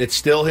radio. Yep. It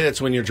still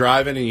hits when you're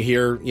driving and you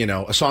hear,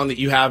 a song that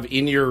you have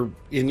in your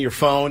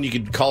phone. You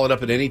could call it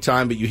up at any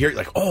time, but you hear it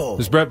like, oh.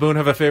 Does Brett Boone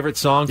have a favorite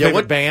song? Yeah,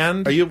 favorite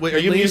band? Are you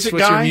a music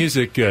What's guy? your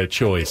music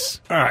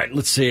choice? All right,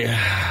 let's see.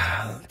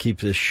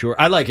 Keep this short.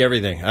 I like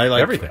everything. I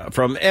like everything.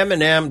 From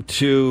Eminem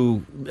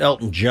to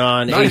Elton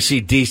John, Nice.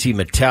 AC/DC,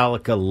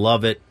 Metallica,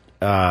 love it.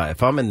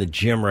 If I'm in the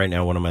gym right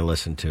now, what am I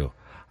listening to?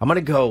 I'm going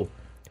to go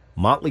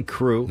Motley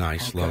Crue.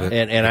 Nice, love it.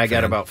 And I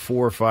got about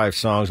 4 or 5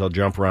 songs. I'll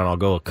jump around. I'll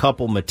go a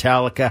couple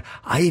Metallica.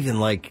 I even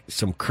like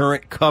some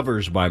current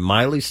covers by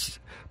Miley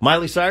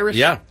Cyrus.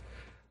 Yeah.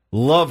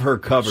 Love her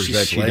covers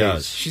that she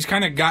does. She's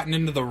kind of gotten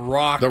into the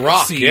rock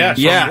scene.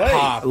 Yeah.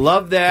 Pop.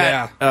 Love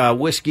that. Yeah.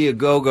 Whiskey A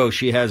Go-Go,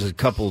 she has a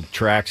couple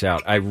tracks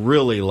out. I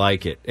really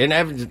like it. And,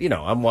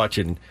 I'm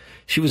watching...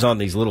 She was on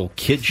these little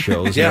kid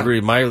shows. Yeah.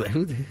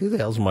 Who the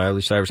hell's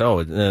Miley Cyrus?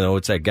 Oh, no,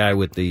 it's that guy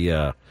with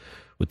the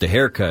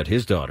haircut,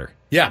 his daughter.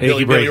 Yeah,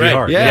 Billy Ray.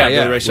 Hart. Yeah,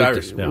 yeah. Billy Ray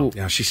Cyrus.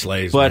 Yeah, she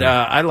slays. But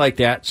man. I like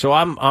that. So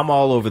I'm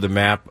all over the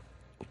map.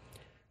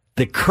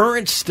 The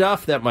current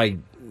stuff that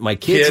my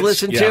kids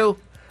listen to,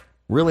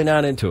 really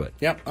not into it.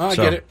 Yep, I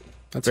get it.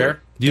 That's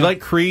fair. Do you like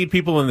Creed?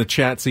 People in the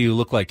chat say you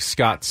look like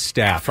Scott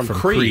Stapp from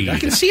Creed. I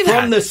can see that.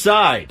 From the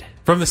side.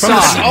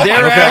 Side.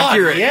 They're God.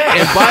 accurate. Yeah.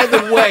 And by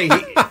the way,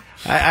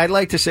 I'd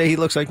like to say he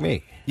looks like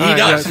me. He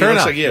does. He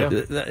looks like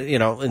you. You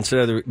know,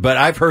 instead of but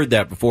I've heard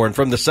that before, and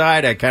from the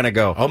side, I kind of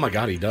go, "Oh my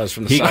God, he does."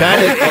 From the he side,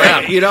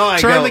 kind of, you know, I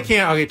turn go, the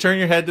camera. Okay, turn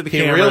your head to the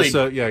camera. Really,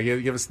 so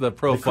give us the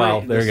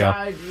profile. There you go.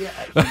 Side, yeah,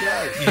 he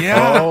does.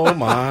 Yeah. Oh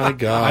my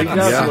God, he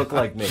does look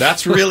like me.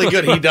 That's really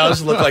good. He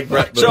does look like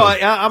Bret Boone. So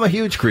I'm a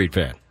huge Creed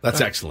fan. That's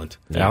excellent.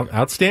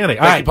 Outstanding.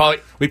 Thank you, Paulie.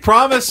 We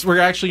promise we're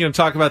actually going to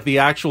talk about the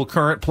actual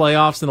current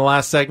playoffs in the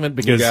last segment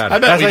because, I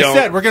bet as we I don't.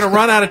 said, we're going to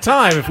run out of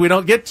time if we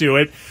don't get to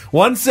it.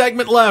 One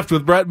segment left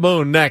with Bret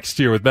Boone next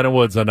year with Ben and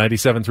Woods on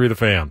 97.3 The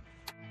Fan.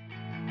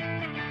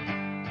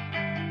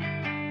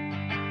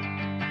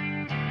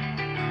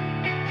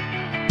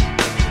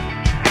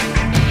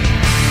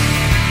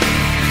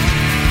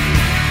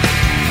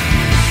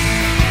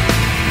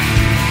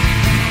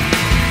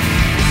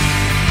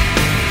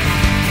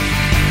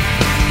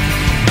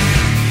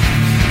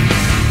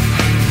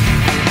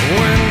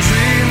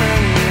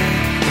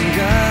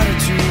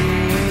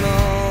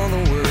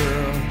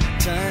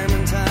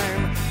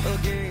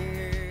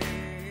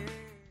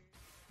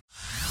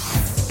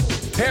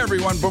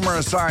 Boomer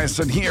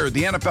Esiason here.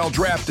 The NFL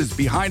draft is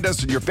behind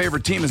us, and your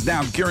favorite team is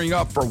now gearing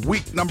up for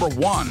week number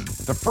 1.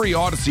 The free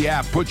Odyssey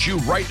app puts you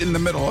right in the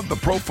middle of the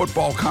pro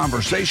football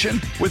conversation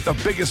with the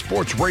biggest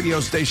sports radio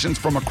stations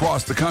from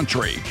across the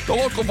country. The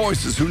local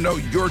voices who know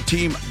your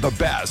team the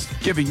best,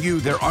 giving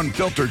you their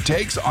unfiltered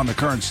takes on the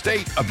current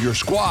state of your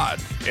squad.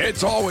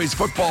 It's always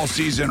football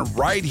season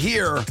right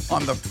here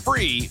on the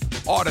free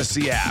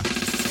Odyssey app.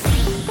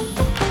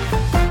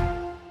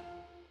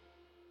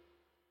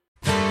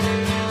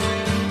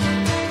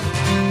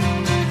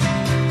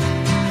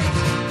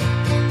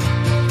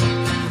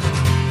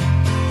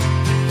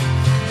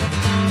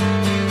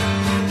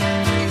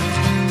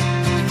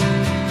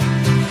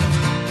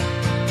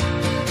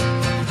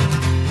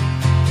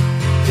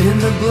 In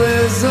the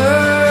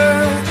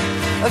blizzard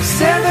of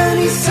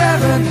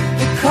 77,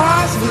 the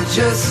cars were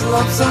just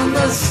lumps on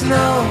the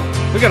snow.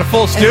 We got a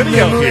full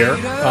studio here.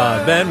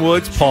 Ben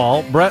Woods,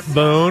 Paul, Bret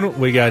Boone.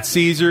 We got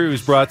Caesar,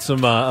 who's brought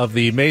some of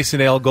the Mason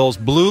Ale Goals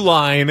Blue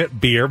Line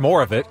beer,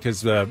 more of it,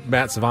 because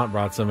Matt Savant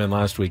brought some in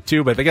last week,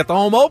 too. But they got the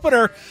home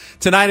opener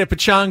tonight at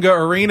Pechanga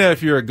Arena.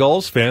 If you're a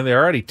Gulls fan,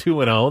 they're already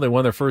 2-0. They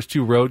won their first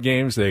 2 road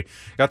games. They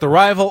got the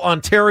rival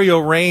Ontario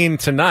Reign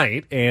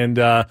tonight,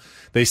 and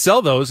they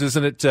sell those,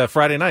 isn't it,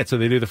 Friday night? So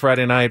they do the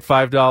Friday night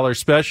 $5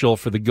 special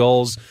for the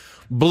Gulls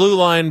Blue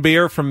Line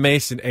beer from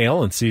Mason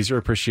Ale. And Caesar,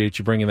 appreciate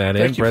you bringing that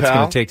in. Thank you, Brett's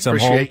going to take some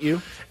appreciate home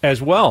you.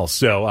 as well.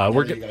 So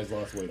we're you guys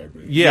lost weight, I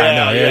believe.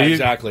 Yeah,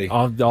 exactly.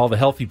 All the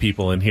healthy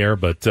people in here,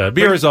 but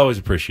beer is always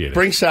appreciated.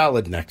 Bring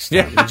salad next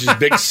time. Yeah. Just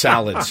big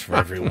salads for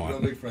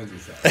everyone. Big friends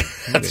with salad.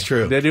 That's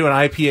true. They do an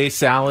IPA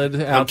salad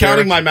out I'm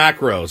counting my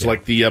macros,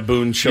 like the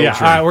Boone children. Yeah,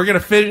 all right, we're going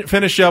to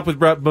finish up with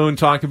Bret Boone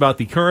talking about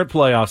the current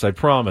playoffs, I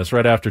promise,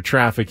 right after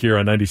traffic here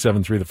on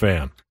 97.3 The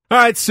Fan. All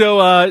right,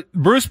 so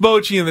Bruce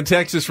Bochy and the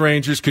Texas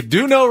Rangers could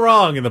do no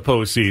wrong in the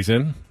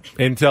postseason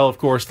until, of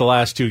course, the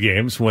last 2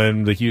 games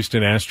when the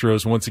Houston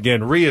Astros once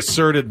again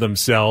reasserted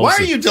themselves. Why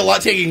are you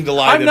taking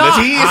delight in in this?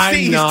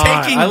 He's taking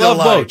I love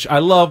delight. Boch. I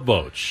love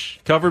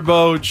Boch. Covered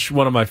Boch,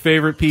 one of my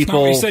favorite people. That's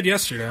not what you said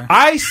yesterday.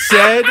 I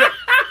said...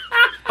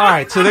 All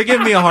right, so they're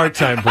giving me a hard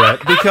time,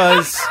 Brett,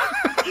 because...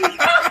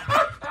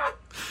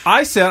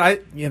 I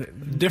said,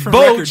 different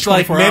record, Boch,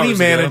 like many hours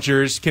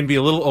managers, can be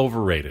a little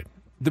overrated.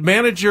 The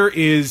manager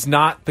is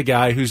not the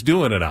guy who's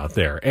doing it out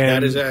there. And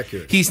that is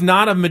accurate. He's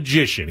not a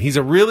magician. He's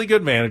a really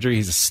good manager.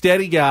 He's a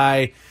steady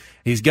guy.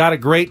 He's got a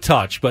great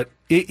touch, but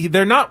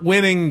they're not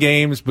winning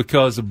games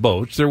because of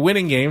Boch. They're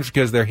winning games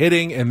because they're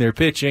hitting and they're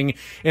pitching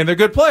and they're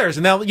good players.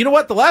 And now, you know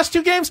what? The last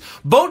 2 games,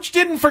 Boch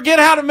didn't forget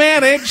how to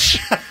manage.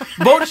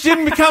 Boch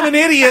didn't become an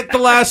idiot the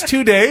last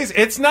 2 days.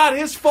 It's not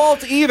his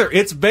fault either.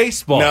 It's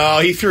baseball. No,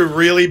 he threw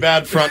really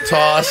bad front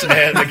toss,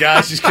 and the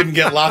guys just couldn't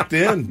get locked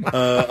in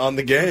on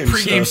the game.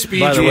 Pre-game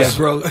speech. By the way,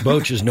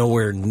 Boch is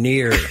nowhere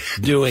near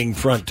doing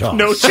front toss.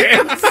 No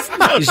chance.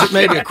 He's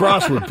maybe a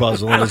crossword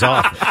puzzle in his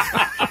office.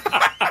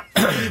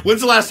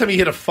 When's the last time he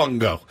hit a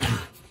fungo?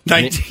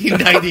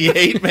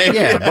 1998, maybe?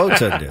 Yeah, Boch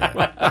doesn't do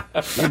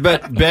that.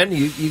 But, Ben,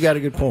 you got a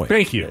good point.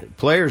 Thank you.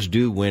 Players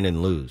do win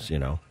and lose, you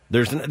know.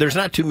 There's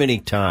not too many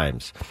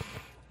times.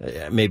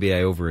 Maybe I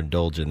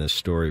overindulge in this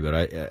story, but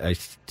I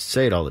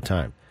say it all the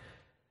time.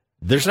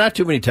 There's not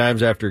too many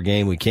times after a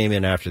game we came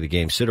in after the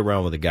game, sit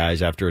around with the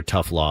guys after a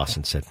tough loss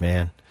and said,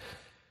 man,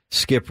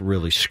 Skip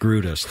really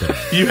screwed us today.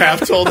 You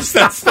have told us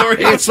that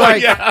story. It's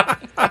like,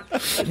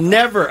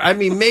 never. I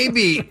mean,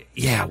 maybe,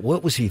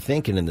 what was he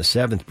thinking in the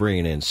 7th,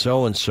 bringing in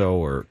so-and-so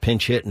or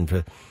pinch hitting?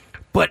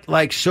 But,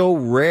 like, so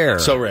rare.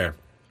 So rare.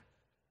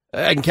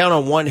 I can count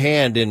on one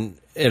hand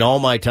in all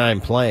my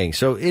time playing.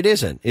 So it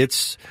isn't.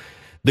 It's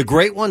the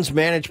great ones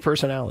manage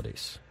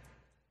personalities.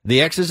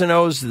 The X's and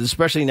O's,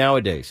 especially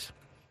nowadays.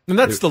 And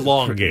that's the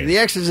long game. The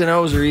X's and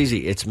O's are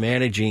easy. It's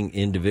managing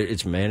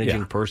It's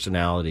managing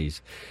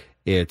personalities.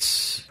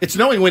 It's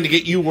knowing when to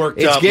get you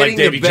worked up like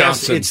Davey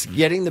Johnson. It's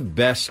getting the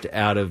best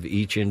out of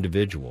each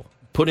individual,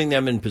 putting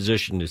them in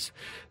position,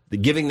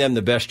 giving them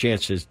the best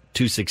chances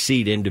to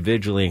succeed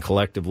individually and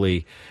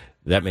collectively.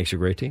 That makes a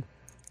great team.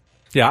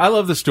 Yeah, I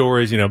love the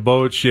stories.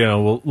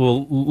 Boch,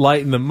 will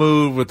lighten the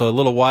mood with a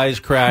little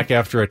wisecrack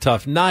after a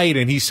tough night,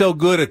 and he's so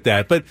good at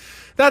that. But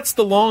that's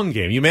the long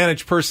game. You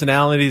manage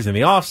personalities in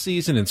the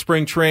offseason and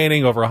spring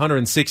training over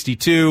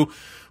 162.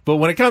 But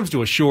when it comes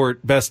to a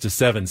short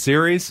best-of-7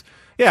 series,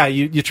 yeah,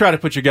 you try to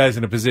put your guys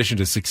in a position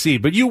to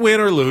succeed. But you win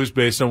or lose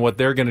based on what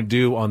they're going to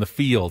do on the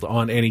field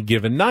on any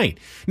given night.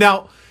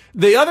 Now,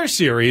 the other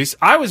series,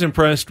 I was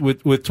impressed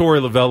with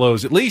Torey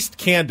Lovullo's at least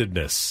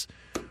candidness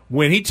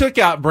when he took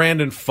out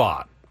Brandon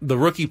Pfaadt, the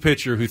rookie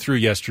pitcher who threw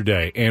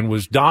yesterday and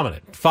was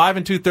dominant. 5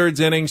 2/3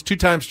 innings, 2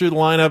 times through the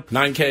lineup.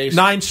 9 Ks.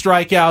 9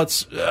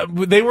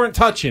 strikeouts. They weren't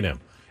touching him.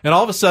 And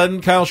all of a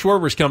sudden, Kyle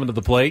Schwarber's coming to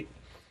the plate,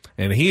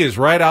 and he is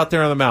right out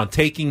there on the mound,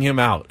 taking him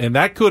out. And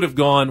that could have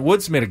gone.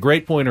 Woods made a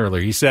great point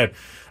earlier. He said,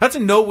 that's a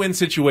no-win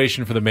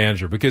situation for the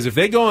manager, because if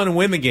they go on and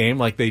win the game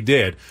like they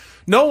did,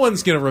 no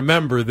one's going to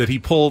remember that he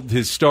pulled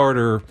his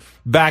starter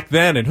back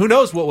then, and who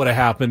knows what would have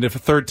happened if a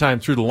third time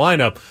through the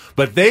lineup.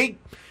 But they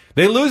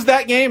lose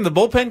that game. The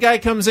bullpen guy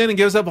comes in and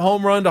gives up a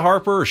home run to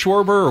Harper or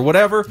Schwarber or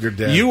whatever. You're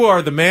dead. You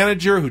are the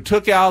manager who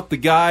took out the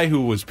guy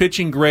who was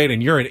pitching great,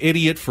 and you're an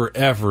idiot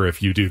forever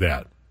if you do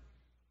that.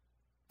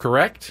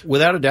 Correct?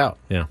 Without a doubt.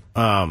 Yeah.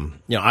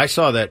 I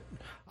saw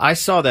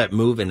that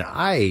move, and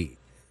I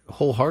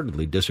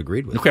wholeheartedly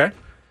disagreed with it. Okay.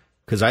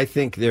 Because I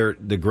think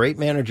the great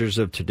managers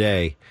of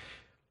today,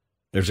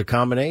 there's a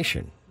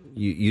combination.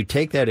 You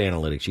take that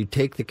analytics, you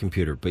take the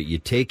computer, but you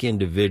take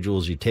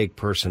individuals, you take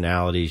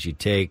personalities, you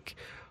take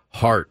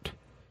heart.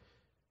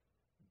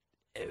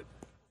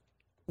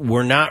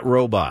 We're not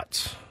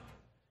robots.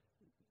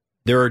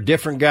 There are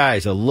different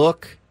guys, a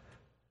look,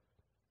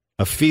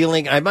 a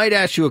feeling. I might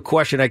ask you a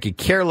question. I could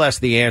care less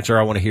the answer.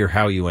 I want to hear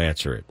how you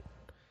answer it.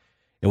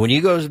 And when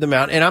you go to the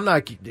mound, and I'm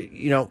not,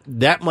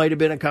 that might have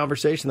been a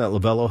conversation that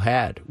Lovullo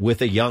had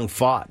with a young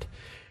Pfaadt.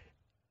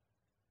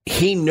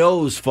 He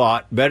knows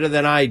Pfaadt better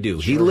than I do.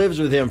 Sure. He lives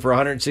with him for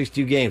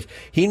 162 games.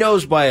 He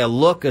knows by a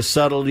look, a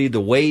subtlety, the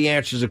way he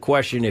answers a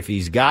question, if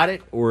he's got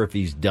it or if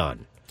he's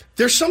done.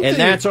 There's something, and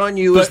that's on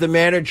you as the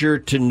manager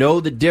to know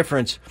the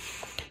difference.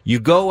 You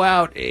go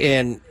out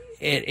and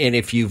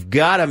if you've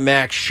got a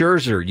Max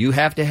Scherzer, you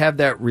have to have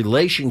that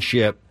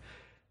relationship.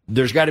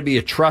 There's got to be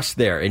a trust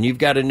there, and you've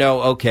got to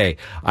know, okay,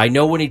 I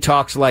know when he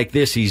talks like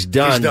this, he's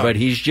done, but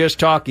he's just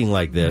talking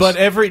like this. But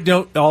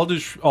all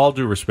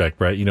due respect,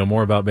 Brett, you know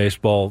more about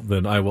baseball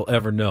than I will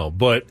ever know,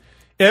 but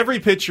every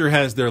pitcher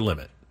has their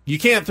limit. You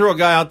can't throw a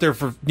guy out there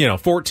for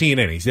 14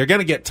 innings. They're going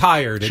to get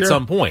tired at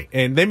some point,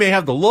 and they may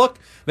have the look,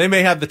 they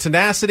may have the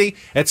tenacity.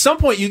 At some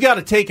point, you got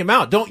to take him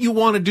out. Don't you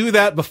want to do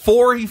that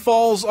before he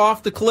falls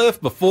off the cliff,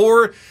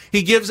 before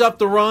he gives up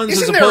the runs,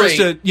 as opposed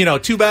to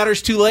 2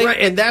 batters too late? Right,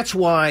 and that's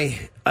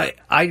why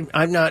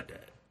I'm not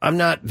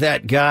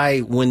that guy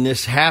when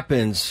this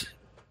happens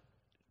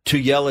to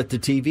yell at the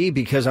TV,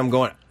 because I'm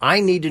going, I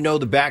need to know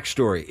the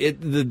backstory.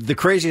 The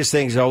craziest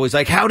thing is always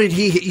like, how did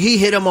he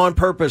hit him on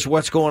purpose?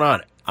 What's going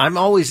on? I'm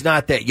always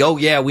not that,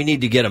 we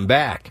need to get him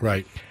back.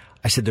 Right.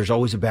 I said, there's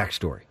always a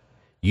backstory.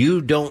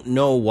 You don't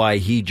know why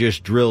he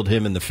just drilled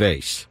him in the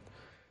face.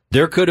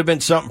 There could have been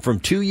something from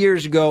 2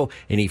 years ago,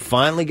 and he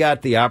finally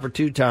got the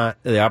opportune time.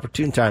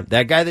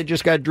 That guy that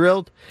just got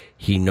drilled,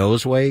 he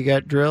knows why he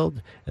got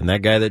drilled, and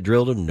that guy that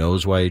drilled him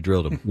knows why he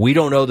drilled him. We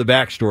don't know the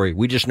backstory.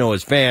 We just know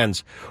as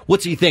fans,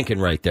 what's he thinking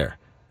right there?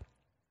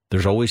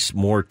 There's always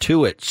more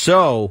to it.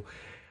 So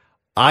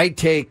I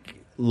take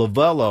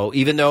Lovullo,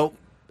 even though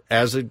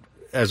as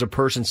a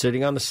person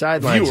sitting on the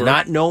sidelines,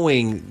 not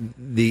knowing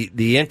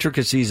the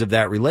intricacies of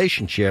that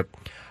relationship,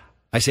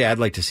 I say I'd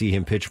like to see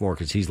him pitch more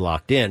because he's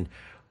locked in.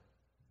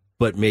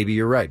 But maybe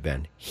you're right,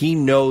 Ben. He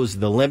knows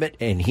the limit,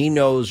 and he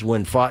knows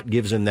when Pfaadt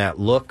gives him that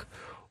look,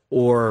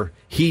 or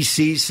he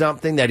sees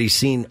something that he's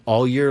seen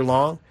all year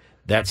long,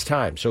 that's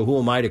time. So who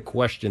am I to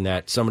question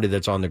that? Somebody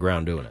that's on the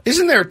ground doing it.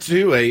 Isn't there,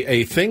 too,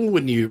 a thing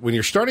when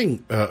you're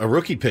starting a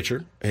rookie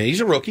pitcher, and he's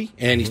a rookie,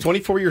 and he's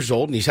 24 years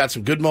old, and he's had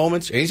some good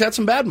moments, and he's had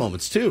some bad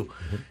moments, too.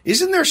 Mm-hmm.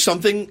 Isn't there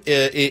something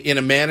in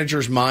a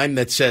manager's mind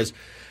that says,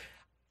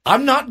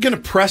 I'm not going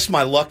to press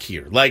my luck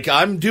here. Like,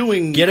 I'm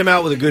doing... Get him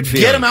out with a good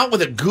feeling. Get him out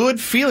with a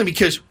good feeling,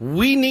 because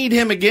we need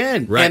him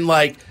again. Right.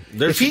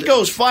 And, if he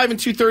goes 5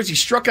 2/3, he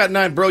struck out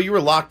 9, bro, you were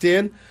locked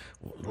in.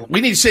 We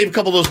need to save a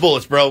couple of those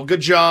bullets, bro.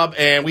 Good job,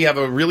 and we have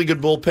a really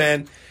good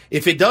bullpen.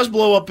 If it does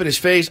blow up in his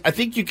face, I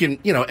think you can,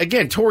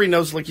 again, Torey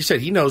knows, like you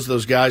said, he knows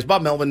those guys.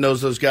 Bob Melvin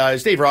knows those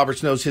guys. Dave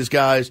Roberts knows his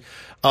guys.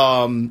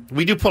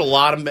 We do put a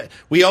lot of...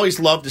 We always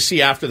love to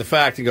see after the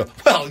fact and go,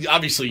 well,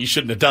 obviously you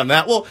shouldn't have done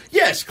that. Well,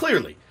 yes,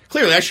 clearly.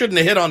 Clearly, I shouldn't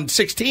have hit on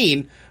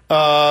 16,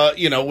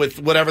 with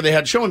whatever they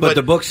had showing. But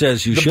the book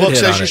says you should. The book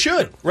says you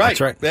should. Right. That's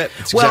right.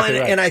 That's exactly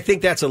right. And I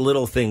think that's a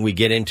little thing we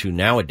get into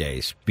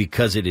nowadays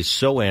because it is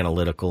so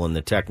analytical and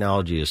the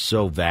technology is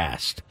so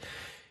vast.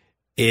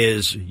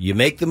 Is you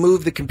make the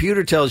move the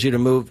computer tells you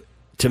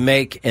to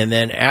make, and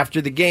then after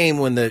the game,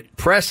 when the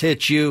press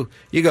hits you,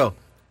 you go,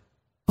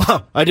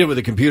 "Oh, I did what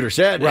the computer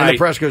said," right. And the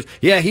press goes,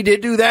 "Yeah, he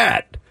did do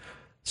that."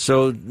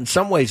 So in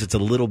some ways, it's a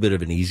little bit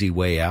of an easy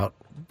way out.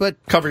 But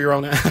cover your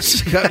own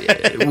ass,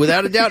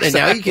 without a doubt. And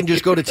now you can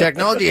just go to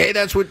technology. Hey,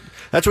 that's what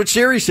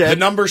Siri said. The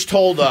numbers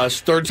told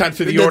us third time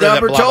through the order. The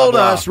number that blah, told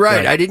blah, blah. us,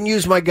 right. I didn't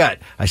use my gut.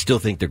 I still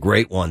think the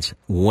great ones,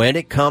 when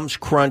it comes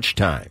crunch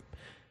time,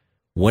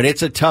 when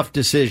it's a tough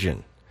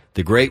decision,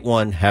 the great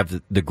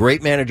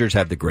great managers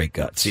have the great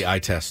guts. It's the eye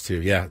test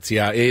too. Yeah,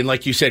 and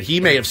like you said,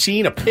 he may have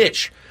seen a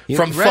pitch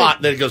from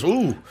Fott that goes,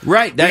 ooh,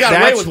 right. We got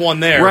away with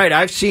one there. Right.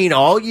 I've seen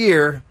all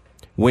year.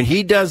 When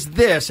he does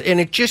this, and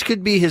it just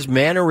could be his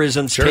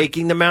mannerisms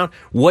taking the mound,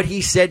 what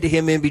he said to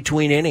him in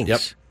between innings.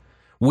 Yep.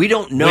 We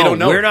don't know.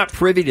 We're not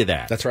privy to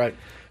that. That's right.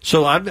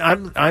 So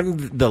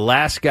I'm the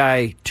last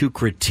guy to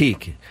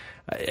critique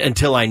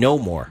until I know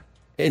more.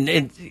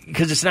 And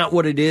because it's not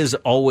what it is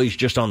always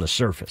just on the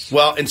surface.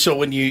 Well, and so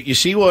when you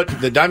see what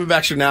the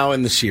Diamondbacks are now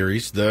in the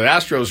series, the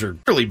Astros are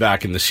really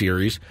back in the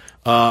series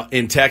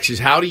in Texas.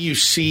 How do you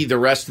see the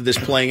rest of this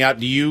playing out?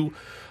 Do you...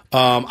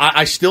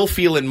 I still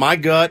feel in my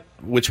gut,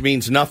 which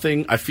means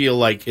nothing, I feel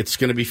like it's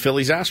going to be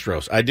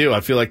Phillies-Astros. I do.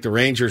 I feel like the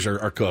Rangers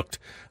are cooked.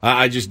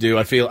 I just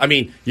do. You're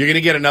going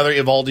to get another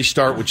Eovaldi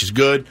start, which is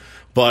good,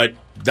 but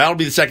that'll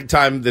be the second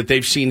time that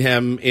they've seen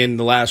him in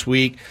the last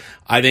week.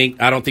 I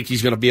don't think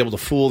he's going to be able to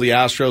fool the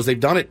Astros. They've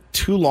done it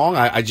too long.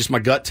 My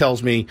gut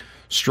tells me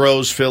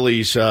Stros,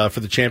 Phillies for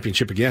the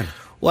championship again.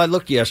 Well, I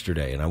looked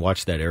yesterday, and I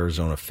watched that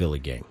Arizona-Philly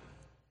game.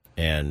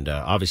 And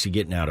obviously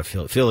getting out of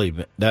Philly,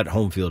 that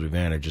home field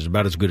advantage is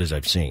about as good as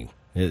I've seen.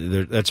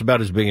 That's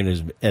about as big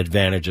an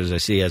advantage as I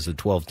see as the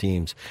 12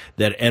 teams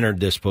that entered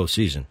this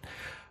postseason.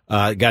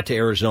 Got to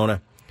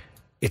Arizona.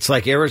 It's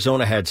like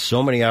Arizona had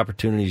so many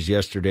opportunities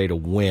yesterday to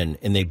win,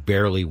 and they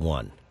barely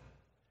won.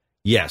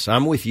 Yes,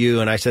 I'm with you,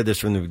 and I said this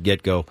from the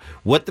get-go.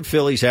 What the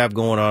Phillies have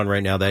going on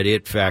right now, that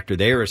it factor,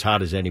 they are as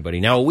hot as anybody.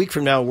 Now, a week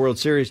from now, World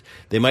Series,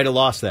 they might have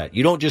lost that.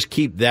 You don't just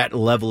keep that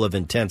level of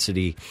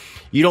intensity.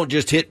 You don't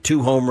just hit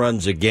 2 home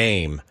runs a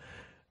game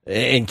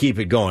and keep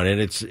it going. And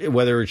it's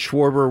whether it's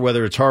Schwarber,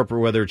 whether it's Harper,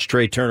 whether it's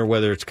Trey Turner,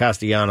 whether it's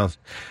Castellanos,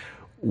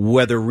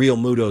 whether Real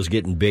Muto's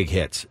getting big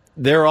hits.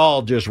 They're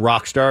all just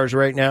rock stars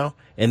right now,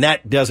 and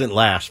that doesn't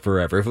last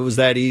forever. If it was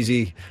that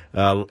easy,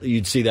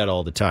 you'd see that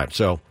all the time.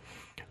 So,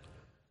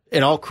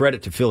 and all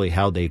credit to Philly,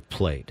 how they've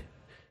played.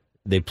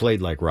 They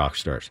played like rock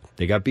stars.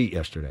 They got beat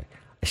yesterday.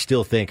 I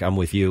still think I'm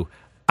with you.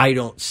 I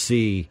don't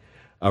see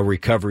a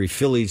recovery.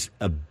 Philly's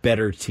a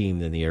better team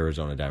than the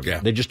Arizona Diamondbacks. Yeah.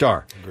 They just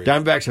are. Agreed.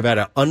 Diamondbacks have had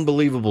an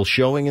unbelievable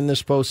showing in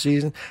this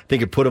postseason. I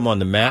think it put them on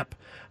the map.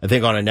 I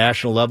think on a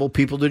national level,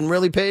 people didn't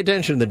really pay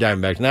attention to the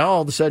Diamondbacks. Now,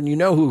 all of a sudden, you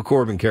know who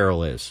Corbin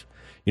Carroll is.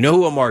 You know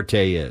who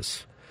Amarte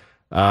is.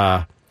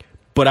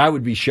 But I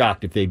would be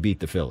shocked if they beat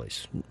the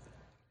Phillies.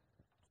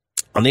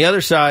 On the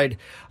other side,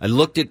 I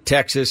looked at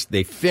Texas.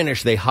 They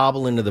finish. They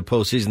hobble into the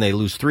postseason. They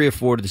lose 3 or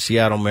 4 to the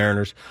Seattle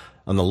Mariners.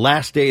 On the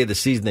last day of the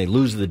season, they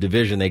lose the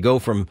division. They go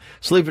from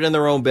sleeping in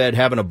their own bed,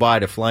 having a bye,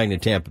 to flying to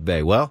Tampa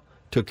Bay. Well,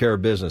 took care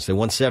of business. They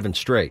won 7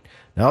 straight.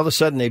 Now all of a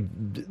sudden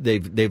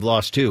they've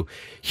lost 2.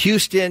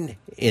 Houston,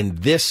 in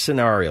this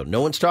scenario,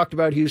 no one's talked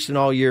about Houston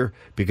all year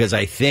because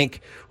I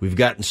think we've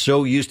gotten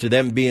so used to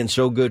them being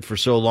so good for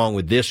so long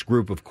with this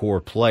group of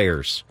core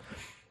players.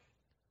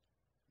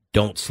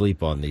 Don't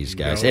sleep on these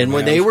guys. And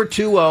when they were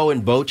 2-0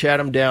 and Boch had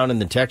them down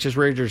and the Texas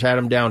Rangers had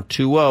them down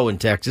 2-0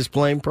 and Texas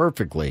playing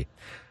perfectly,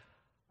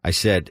 I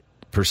said,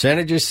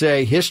 percentages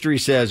say, history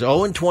says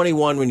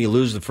 0-21 when you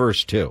lose the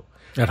first 2.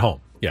 At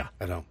home, yeah.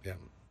 At home, yeah.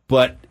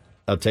 But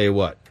I'll tell you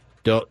what,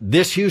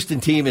 this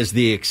Houston team is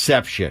the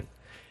exception.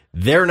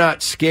 They're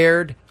not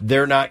scared.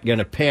 They're not going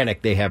to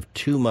panic. They have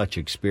too much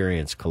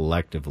experience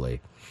collectively.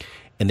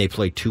 And they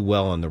play too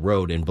well on the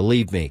road. And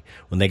believe me,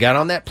 when they got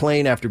on that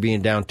plane after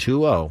being down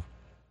 2-0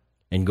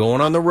 and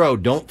going on the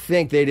road, don't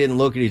think they didn't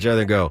look at each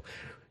other and go,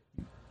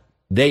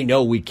 they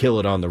know we kill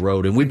it on the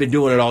road. And we've been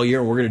doing it all year,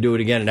 and we're going to do it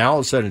again. And now all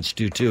of a sudden it's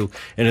 2-2,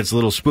 and it's a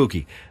little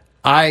spooky.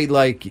 I,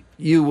 like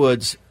you,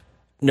 Woods,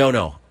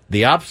 no,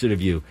 the opposite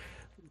of you.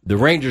 The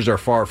Rangers are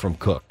far from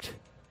cooked.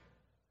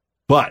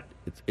 But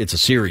it's a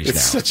series now.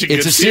 Such a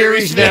good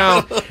series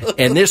now.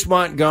 And this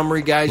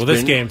Montgomery guy's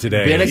this game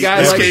today. Been a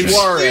guy like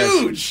Suarez.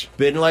 Huge.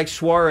 Been like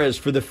Suarez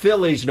for the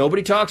Phillies.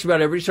 Nobody talks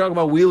about it. Everybody's talking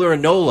about Wheeler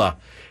and Nola.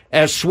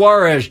 As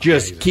Suarez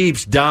just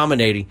keeps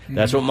dominating.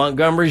 That's what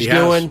Montgomery's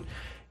doing.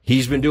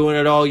 He's been doing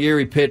it all year.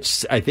 He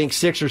pitched, I think,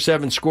 6 or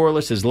 7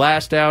 scoreless his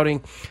last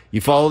outing. You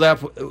follow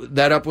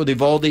that up with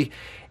Eovaldi.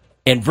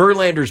 And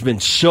Verlander's been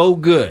so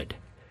good.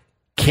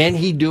 Can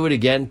he do it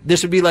again?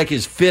 This would be like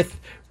his 5th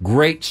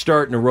great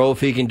start in a row if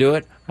he can do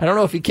it. I don't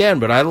know if he can,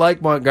 but I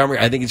like Montgomery.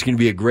 I think it's going to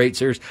be a great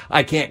series.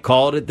 I can't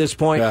call it at this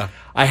point. Yeah.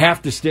 I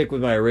have to stick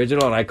with my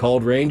original, and I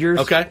called Rangers.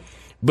 Okay.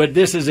 But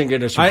this isn't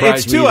going to surprise me either way.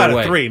 It's 2 out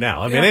of 3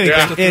 now. I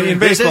mean, in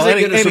baseball,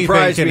 anything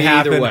can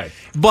happen. Either way.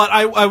 But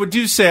I would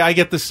say I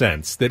get the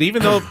sense that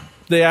even though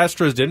the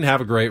Astros didn't have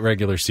a great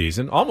regular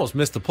season, almost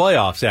missed the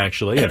playoffs,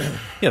 actually. And,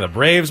 the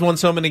Braves won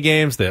so many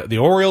games. The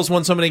Orioles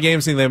won so many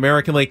games in the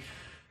American League.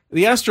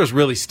 The Astros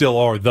really still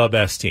are the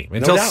best team.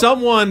 Until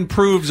someone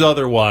proves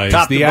otherwise,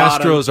 the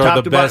Astros are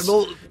the best.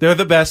 They're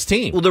the best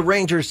team. Well, the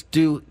Rangers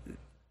do.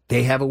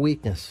 they have a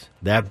weakness.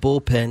 That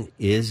bullpen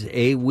is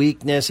a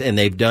weakness, and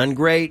they've done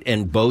great,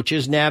 and Boch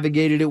has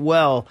navigated it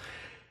well.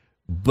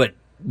 But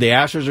the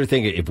Astros are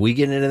thinking, if we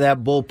get into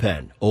that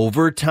bullpen,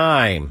 over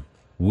time,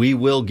 we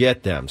will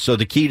get them. So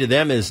the key to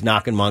them is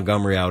knocking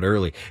Montgomery out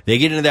early. They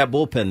get into that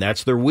bullpen.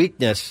 That's their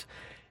weakness.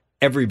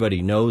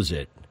 Everybody knows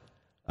it.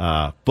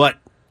 But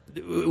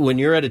when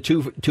you're at a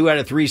 2 out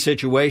of 3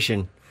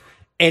 situation,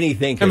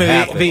 anything can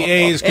happen. The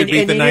A's could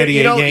beat the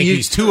 98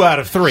 Yankees 2 out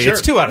of 3. Sure.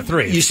 It's 2 out of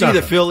 3. You see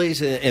the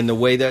Phillies and the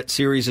way that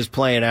series is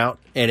playing out,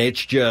 and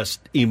it's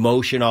just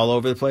emotion all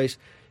over the place.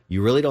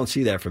 You really don't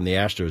see that from the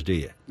Astros, do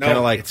you? No, kind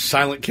of like it's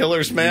silent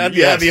killers, man. Yes.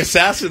 Yeah, the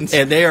assassins,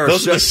 and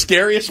those are the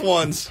scariest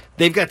ones.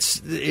 They've got.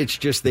 It's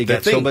just they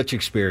got so much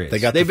experience.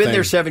 They've been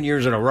there 7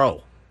 years in a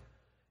row.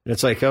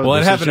 It's like, well,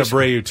 and having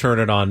Abreu turn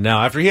it on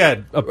now after he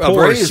had a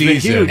poor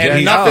season, huge,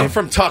 and nothing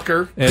from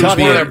Tucker, who's one of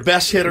their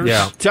best hitters.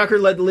 Yeah. Tucker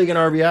led the league in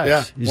RBIs.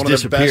 Yeah, he's one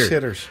of their best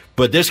hitters.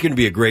 But this is going to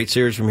be a great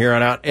series from here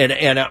on out.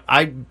 And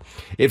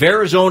if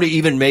Arizona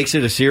even makes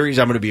it a series,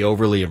 I'm going to be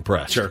overly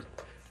impressed. Sure.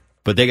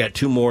 But they got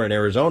 2 more in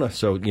Arizona,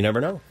 so you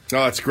never know.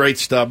 Oh, it's great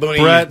stuff.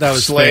 Brett, that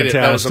was fantastic.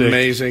 That was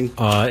amazing.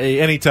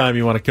 Anytime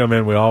you want to come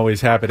in, we're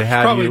always happy to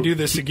have probably you. do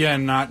this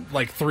again, not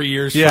like 3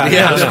 years. Yeah,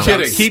 no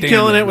kidding. Keep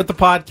killing it with the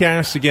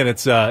podcast. Again,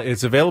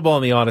 it's available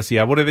on the Odyssey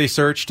app. What do they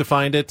search to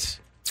find it?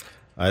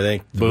 I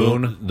think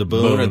Boone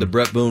or the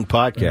Bret Boone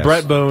podcast.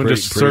 Bret Boone,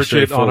 just search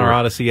it on our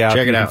Odyssey app.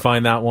 Check it out. You can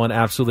find that one.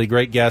 Absolutely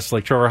great guests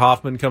like Trevor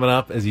Hoffman coming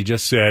up. As he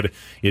just said,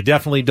 you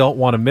definitely don't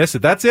want to miss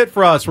it. That's it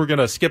for us. We're going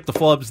to skip the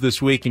flubs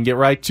this week and get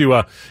right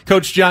to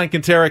Coach John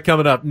Quintera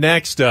coming up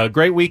next.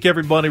 Great week,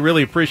 everybody.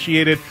 Really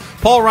appreciate it.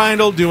 Paul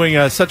Reindl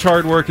doing such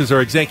hard work as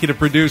our executive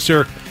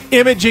producer,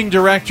 imaging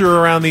director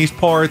around these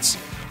parts.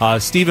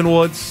 Stephen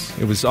Woods,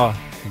 it was a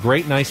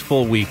great, nice,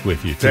 full week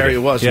with you today. There it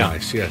was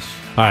nice, yes.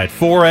 All right,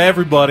 for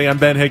everybody, I'm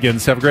Ben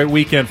Higgins. Have a great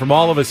weekend from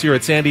all of us here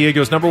at San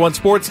Diego's #1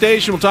 sports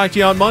station. We'll talk to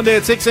you on Monday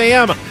at 6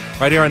 a.m.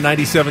 right here on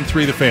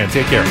 97.3 The Fan.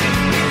 Take care.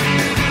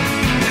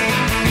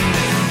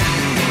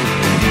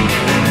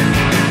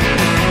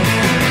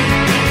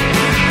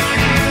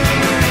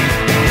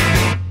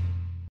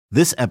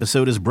 This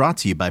episode is brought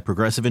to you by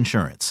Progressive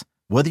Insurance.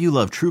 Whether you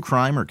love true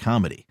crime or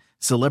comedy,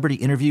 celebrity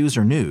interviews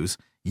or news,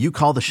 you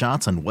call the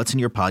shots on what's in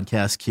your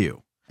podcast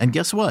queue. And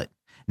guess what?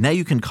 Now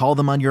you can call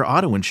them on your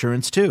auto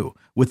insurance, too,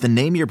 with the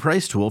Name Your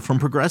Price tool from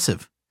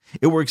Progressive.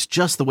 It works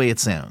just the way it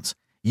sounds.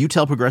 You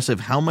tell Progressive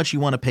how much you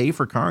want to pay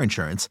for car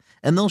insurance,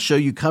 and they'll show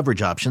you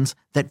coverage options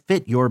that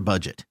fit your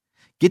budget.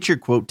 Get your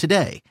quote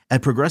today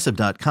at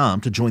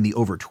Progressive.com to join the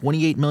over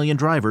 28 million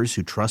drivers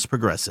who trust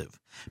Progressive.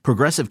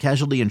 Progressive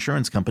Casualty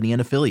Insurance Company and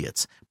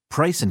Affiliates.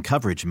 Price and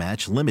coverage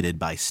match limited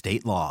by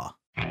state law.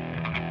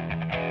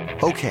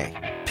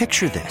 Okay,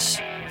 picture this.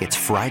 It's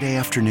Friday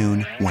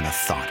afternoon when a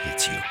thought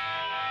hits you.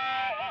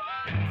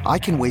 I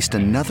can waste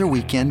another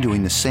weekend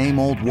doing the same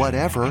old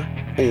whatever,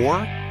 or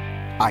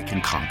I can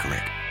conquer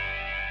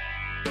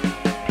it.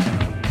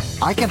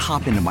 I can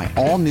hop into my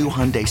all-new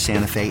Hyundai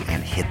Santa Fe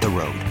and hit the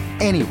road.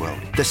 Any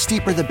road. The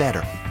steeper, the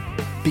better.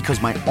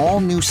 Because my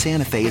all-new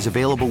Santa Fe is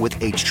available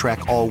with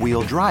H-Track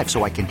all-wheel drive,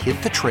 so I can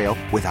hit the trail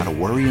without a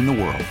worry in the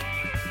world.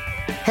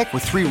 Heck,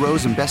 with 3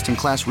 rows and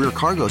best-in-class rear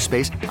cargo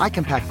space, I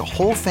can pack the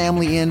whole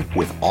family in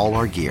with all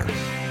our gear.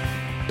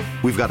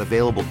 We've got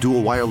available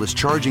dual wireless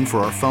charging for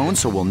our phones,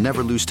 so we'll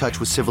never lose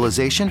touch with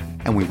civilization,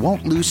 and we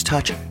won't lose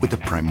touch with the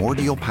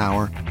primordial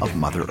power of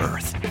Mother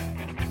Earth.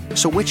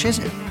 So which is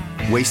it?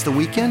 Waste the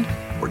weekend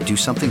or do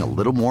something a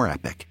little more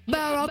epic?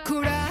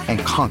 And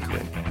conquer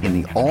it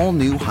in the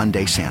all-new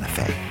Hyundai Santa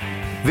Fe.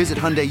 Visit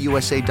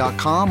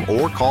HyundaiUSA.com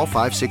or call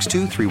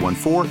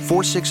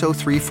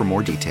 562-314-4603 for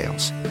more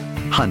details.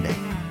 Hyundai,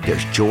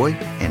 there's joy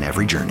in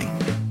every journey.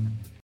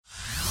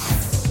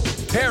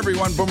 Hey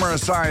everyone, Boomer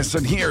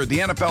Esiason here. The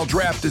NFL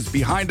Draft is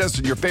behind us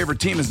and your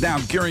favorite team is now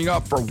gearing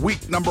up for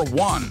week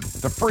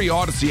 #1. The free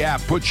Odyssey app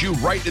puts you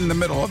right in the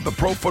middle of the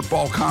pro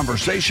football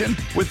conversation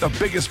with the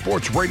biggest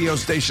sports radio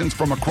stations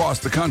from across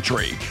the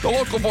country. The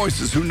local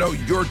voices who know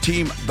your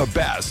team the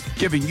best,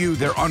 giving you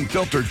their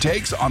unfiltered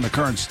takes on the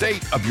current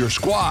state of your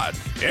squad.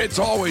 It's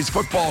always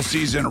football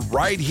season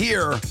right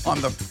here on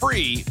the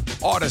free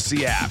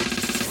Odyssey app.